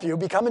to help you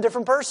become a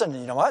different person.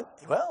 And you know what?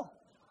 He will.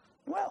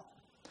 He will.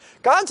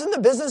 God's in the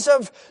business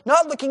of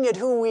not looking at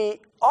who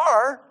we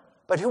are,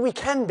 but who we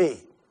can be.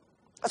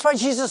 That's why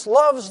Jesus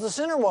loves the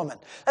sinner woman.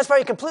 That's why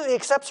He completely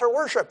accepts her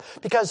worship,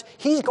 because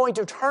He's going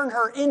to turn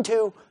her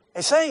into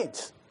a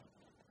saint.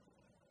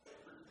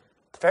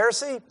 The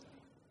Pharisee,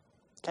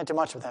 can't do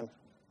much with him.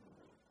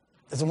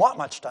 Doesn't want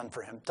much done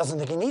for him. Doesn't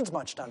think he needs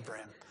much done for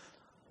him.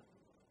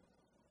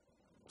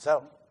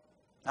 So,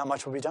 not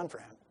much will be done for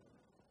him.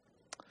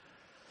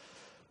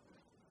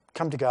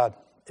 Come to God.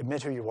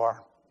 Admit who you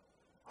are.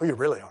 Who you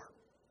really are.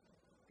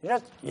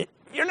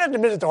 You're not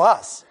admit it to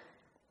us,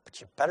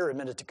 but you better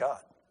admit it to God.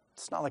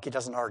 It's not like He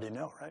doesn't already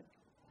know, right?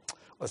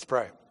 Let's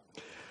pray.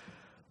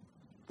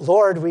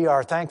 Lord, we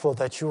are thankful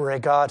that You are a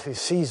God who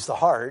sees the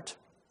heart.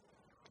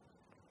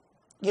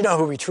 You know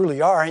who we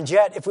truly are, and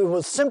yet if we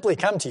will simply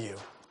come to You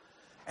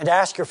and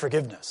ask Your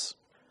forgiveness,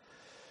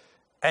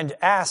 and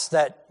ask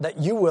that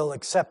You will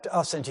accept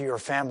us into Your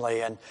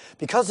family, and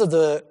because of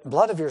the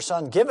blood of Your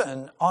Son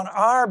given on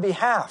our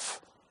behalf,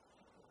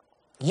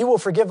 You will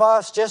forgive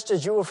us just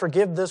as You will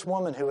forgive this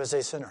woman who is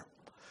a sinner.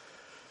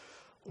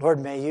 Lord,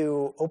 may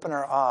You open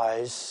our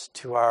eyes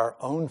to our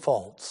own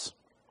faults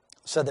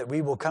so that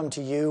we will come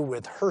to You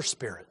with her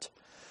spirit,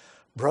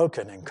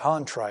 broken and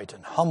contrite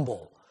and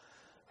humble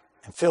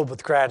and filled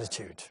with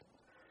gratitude.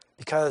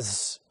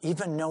 Because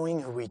even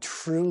knowing who we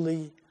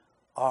truly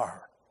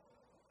are,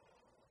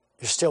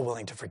 You're still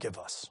willing to forgive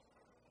us.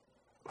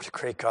 What a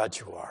great God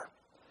You are.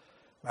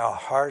 May our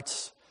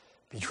hearts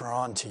be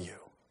drawn to You.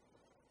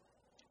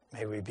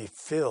 May we be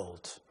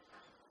filled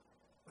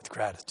with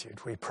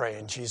gratitude. We pray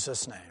in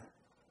Jesus' name.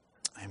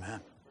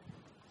 Amen.